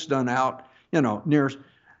 that was done out,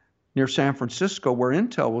 near San Francisco, where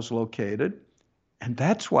Intel was located, and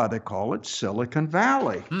that's why they call it Silicon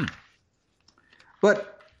Valley.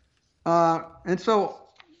 But and so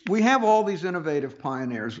we have all these innovative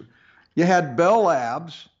pioneers. You had Bell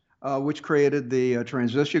Labs, which created the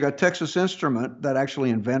transistor. You got Texas Instrument that actually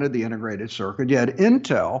invented the integrated circuit. You had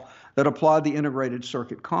Intel that applied the integrated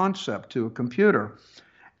circuit concept to a computer.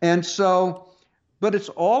 And so, but it's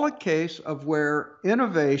all a case of where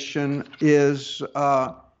innovation is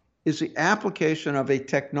the application of a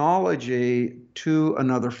technology to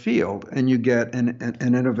another field, and you get an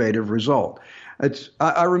innovative result.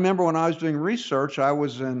 I remember when I was doing research, I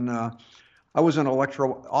was in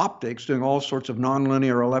electro-optics, doing all sorts of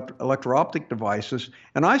nonlinear electro-optic devices,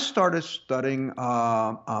 and I started studying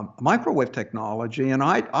microwave technology, and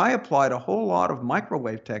I applied a whole lot of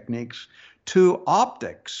microwave techniques to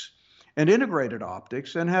optics and integrated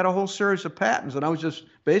optics, and had a whole series of patents, and I was just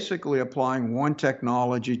basically applying one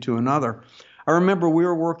technology to another. I remember we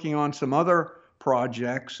were working on some other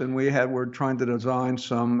projects, and we're trying to design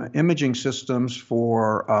some imaging systems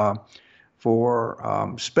for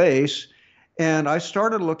space. And I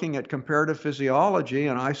started looking at comparative physiology,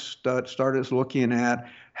 and I started looking at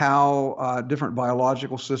how different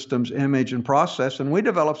biological systems image and process, and we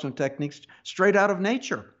developed some techniques straight out of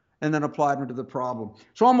nature and then applied them to the problem.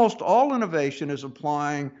 So almost all innovation is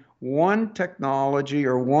applying one technology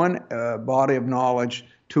or one body of knowledge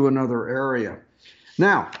to another area.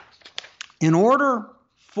 Now, in order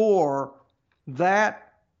for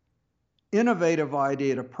that innovative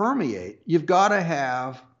idea to permeate, you've got to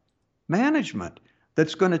have management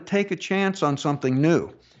that's going to take a chance on something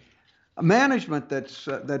new. A management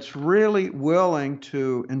that's really willing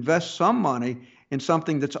to invest some money in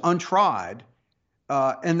something that's untried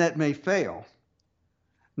and that may fail.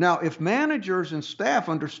 Now, if managers and staff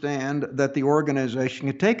understand that the organization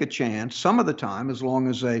can take a chance some of the time, as long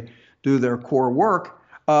as they do their core work,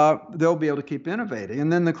 they'll be able to keep innovating.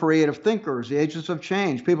 And then the creative thinkers, the agents of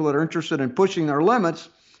change, people that are interested in pushing their limits,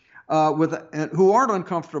 who aren't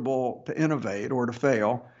uncomfortable to innovate or to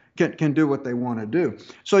fail, can do what they want to do.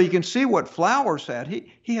 So you can see what Flowers had.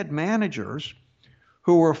 He had managers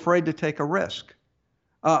who were afraid to take a risk.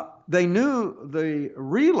 They knew the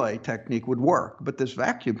relay technique would work, but this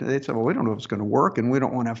vacuum, they said, well, we don't know if it's going to work, and we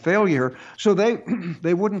don't want to have failure, so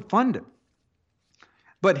they wouldn't fund it.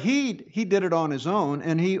 But he did it on his own,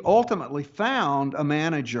 and he ultimately found a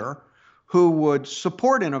manager who would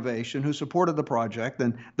support innovation, who supported the project,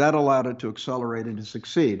 and that allowed it to accelerate and to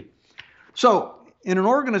succeed. So in an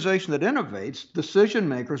organization that innovates, decision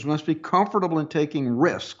makers must be comfortable in taking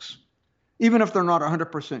risks, even if they're not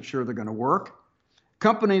 100% sure they're going to work.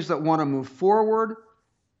 Companies that want to move forward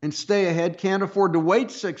and stay ahead can't afford to wait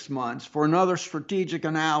 6 months for another strategic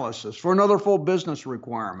analysis, for another full business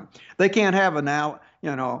requirement. They can't have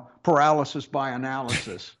paralysis by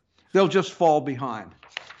analysis. They'll just fall behind.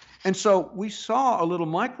 And so we saw a little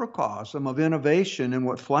microcosm of innovation in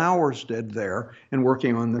what Flowers did there in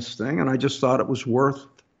working on this thing, and I just thought it was worth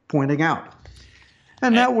pointing out.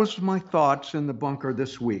 And that was my thoughts in the bunker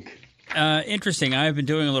this week. Interesting. I've been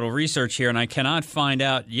doing a little research here, and I cannot find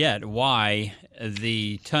out yet why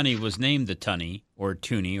the tunny was named the tunny, or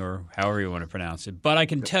toonie, or however you want to pronounce it. But I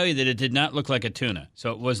can tell you that it did not look like a tuna,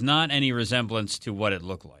 so it was not any resemblance to what it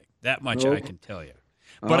looked like. That much I can tell you.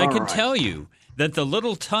 But I can tell you that the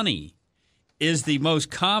little tunny is the most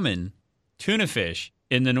common tuna fish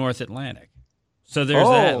in the North Atlantic. So there's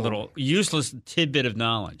that little useless tidbit of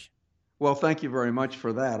knowledge. Well, thank you very much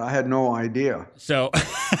for that. I had no idea. So,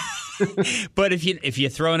 but if you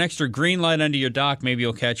throw an extra green light under your dock, maybe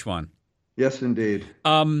you'll catch one. Yes, indeed.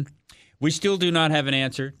 We still do not have an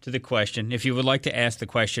answer to the question. If you would like to ask the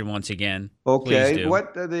question once again, okay. Please do.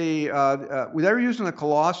 What they're using the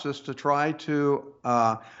Colossus to try to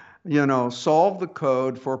solve the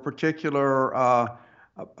code for a particular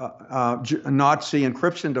Nazi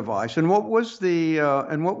encryption device. And what was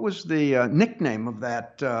the nickname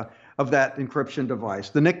of of that encryption device,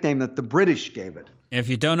 the nickname that the British gave it. If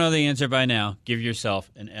you don't know the answer by now, give yourself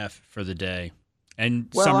an F for the day. And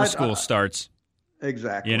summer school starts.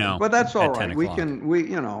 Exactly. But that's all right.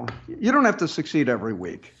 You don't have to succeed every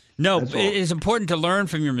week. No, it is important to learn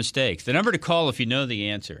from your mistakes. The number to call if you know the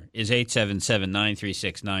answer is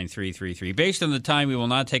 877-936-9333. Based on the time, we will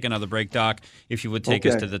not take another break, Doc. If you would take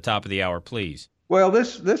us to the top of the hour, please. Well,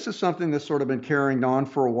 this is something that's sort of been carrying on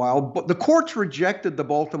for a while. But the courts rejected the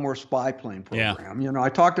Baltimore spy plane program. Yeah. I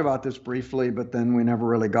talked about this briefly, but then we never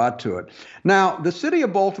really got to it. Now, the city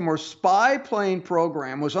of Baltimore's spy plane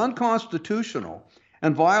program was unconstitutional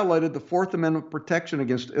and violated the Fourth Amendment protection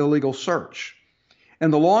against illegal search.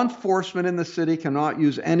 And the law enforcement in the city cannot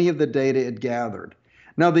use any of the data it gathered.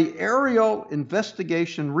 Now, the Aerial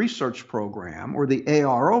Investigation Research Program, or the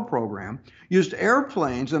ARO program, used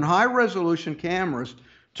airplanes and high-resolution cameras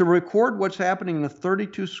to record what's happening in a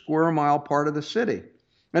 32-square-mile part of the city.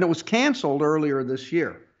 And it was canceled earlier this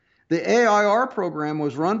year. The AIR program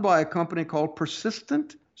was run by a company called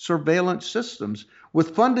Persistent Surveillance Systems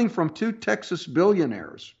with funding from 2 Texas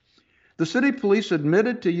billionaires. The city police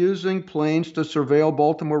admitted to using planes to surveil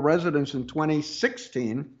Baltimore residents in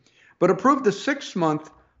 2016, but approved a 6-month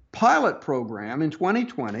pilot program in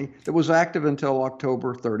 2020 that was active until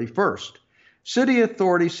October 31st. City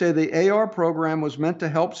authorities say the AR program was meant to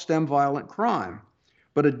help stem violent crime,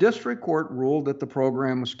 but a district court ruled that the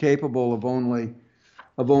program was capable of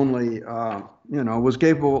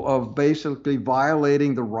basically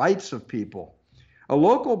violating the rights of people. A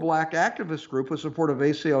local black activist group with support of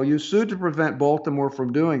ACLU sued to prevent Baltimore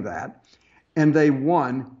from doing that, and they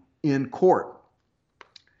won in court.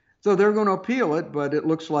 So they're going to appeal it, but it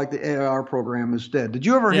looks like the AIR program is dead. Did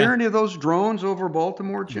you ever hear any of those drones over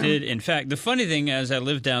Baltimore, Jim? Did. In fact, the funny thing is I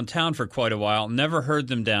lived downtown for quite a while, never heard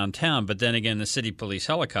them downtown, but then again, the city police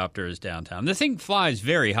helicopter is downtown. The thing flies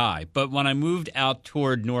very high, but when I moved out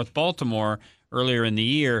toward North Baltimore earlier in the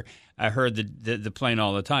year, I heard the plane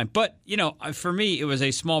all the time. But, for me, it was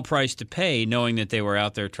a small price to pay knowing that they were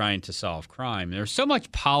out there trying to solve crime. There's so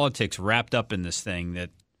much politics wrapped up in this thing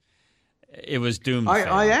that it was doomed.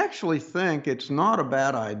 I actually think it's not a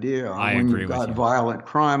bad idea when you've got violent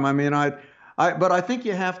crime. I mean, but I think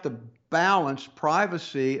you have to balance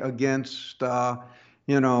privacy against,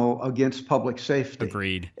 against public safety.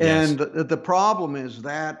 Agreed. And the problem is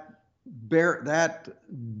that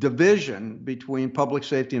division between public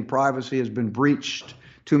safety and privacy has been breached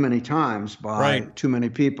too many times by too many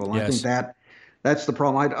people. Yes. I think that's the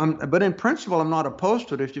problem. But in principle, I'm not opposed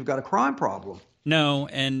to it if you've got a crime problem. No,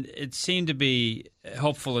 and it seemed to be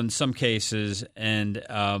helpful in some cases. And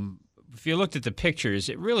if you looked at the pictures,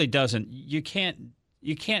 it really doesn't. You can't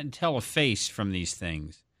tell a face from these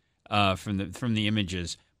things, from the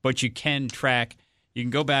images, but you can track. You can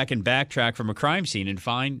go back and backtrack from a crime scene and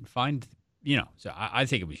find. So I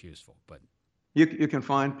think it was useful, but you can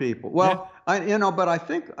find people. Well, but I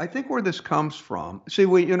think where this comes from. See,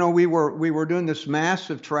 we were doing this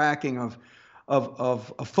massive tracking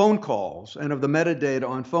of phone calls and of the metadata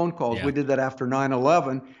on phone calls. Yeah. We did that after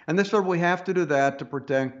 9/11, and they said we have to do that to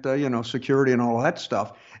protect security and all that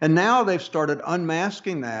stuff. And now they've started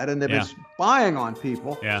unmasking that, and they've been spying on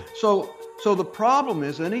people. Yeah. So the problem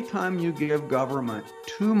is anytime you give government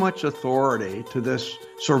too much authority to this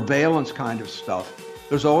surveillance kind of stuff,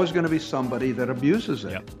 there's always going to be somebody that abuses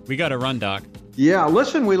it. Yep. We got to run, Doc. Yeah,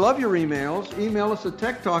 listen, we love your emails. Email us at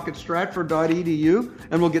techtalk@stratford.edu,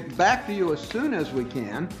 and we'll get back to you as soon as we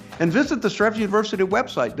can. And visit the Stratford University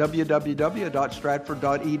website,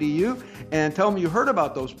 www.stratford.edu, and tell them you heard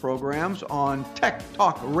about those programs on Tech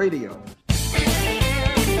Talk Radio.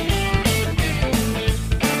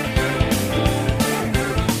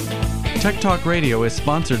 Tech Talk Radio is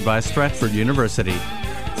sponsored by Stratford University.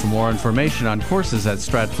 For more information on courses at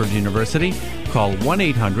Stratford University, call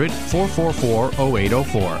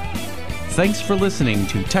 1-800-444-0804. Thanks for listening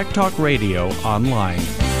to Tech Talk Radio Online.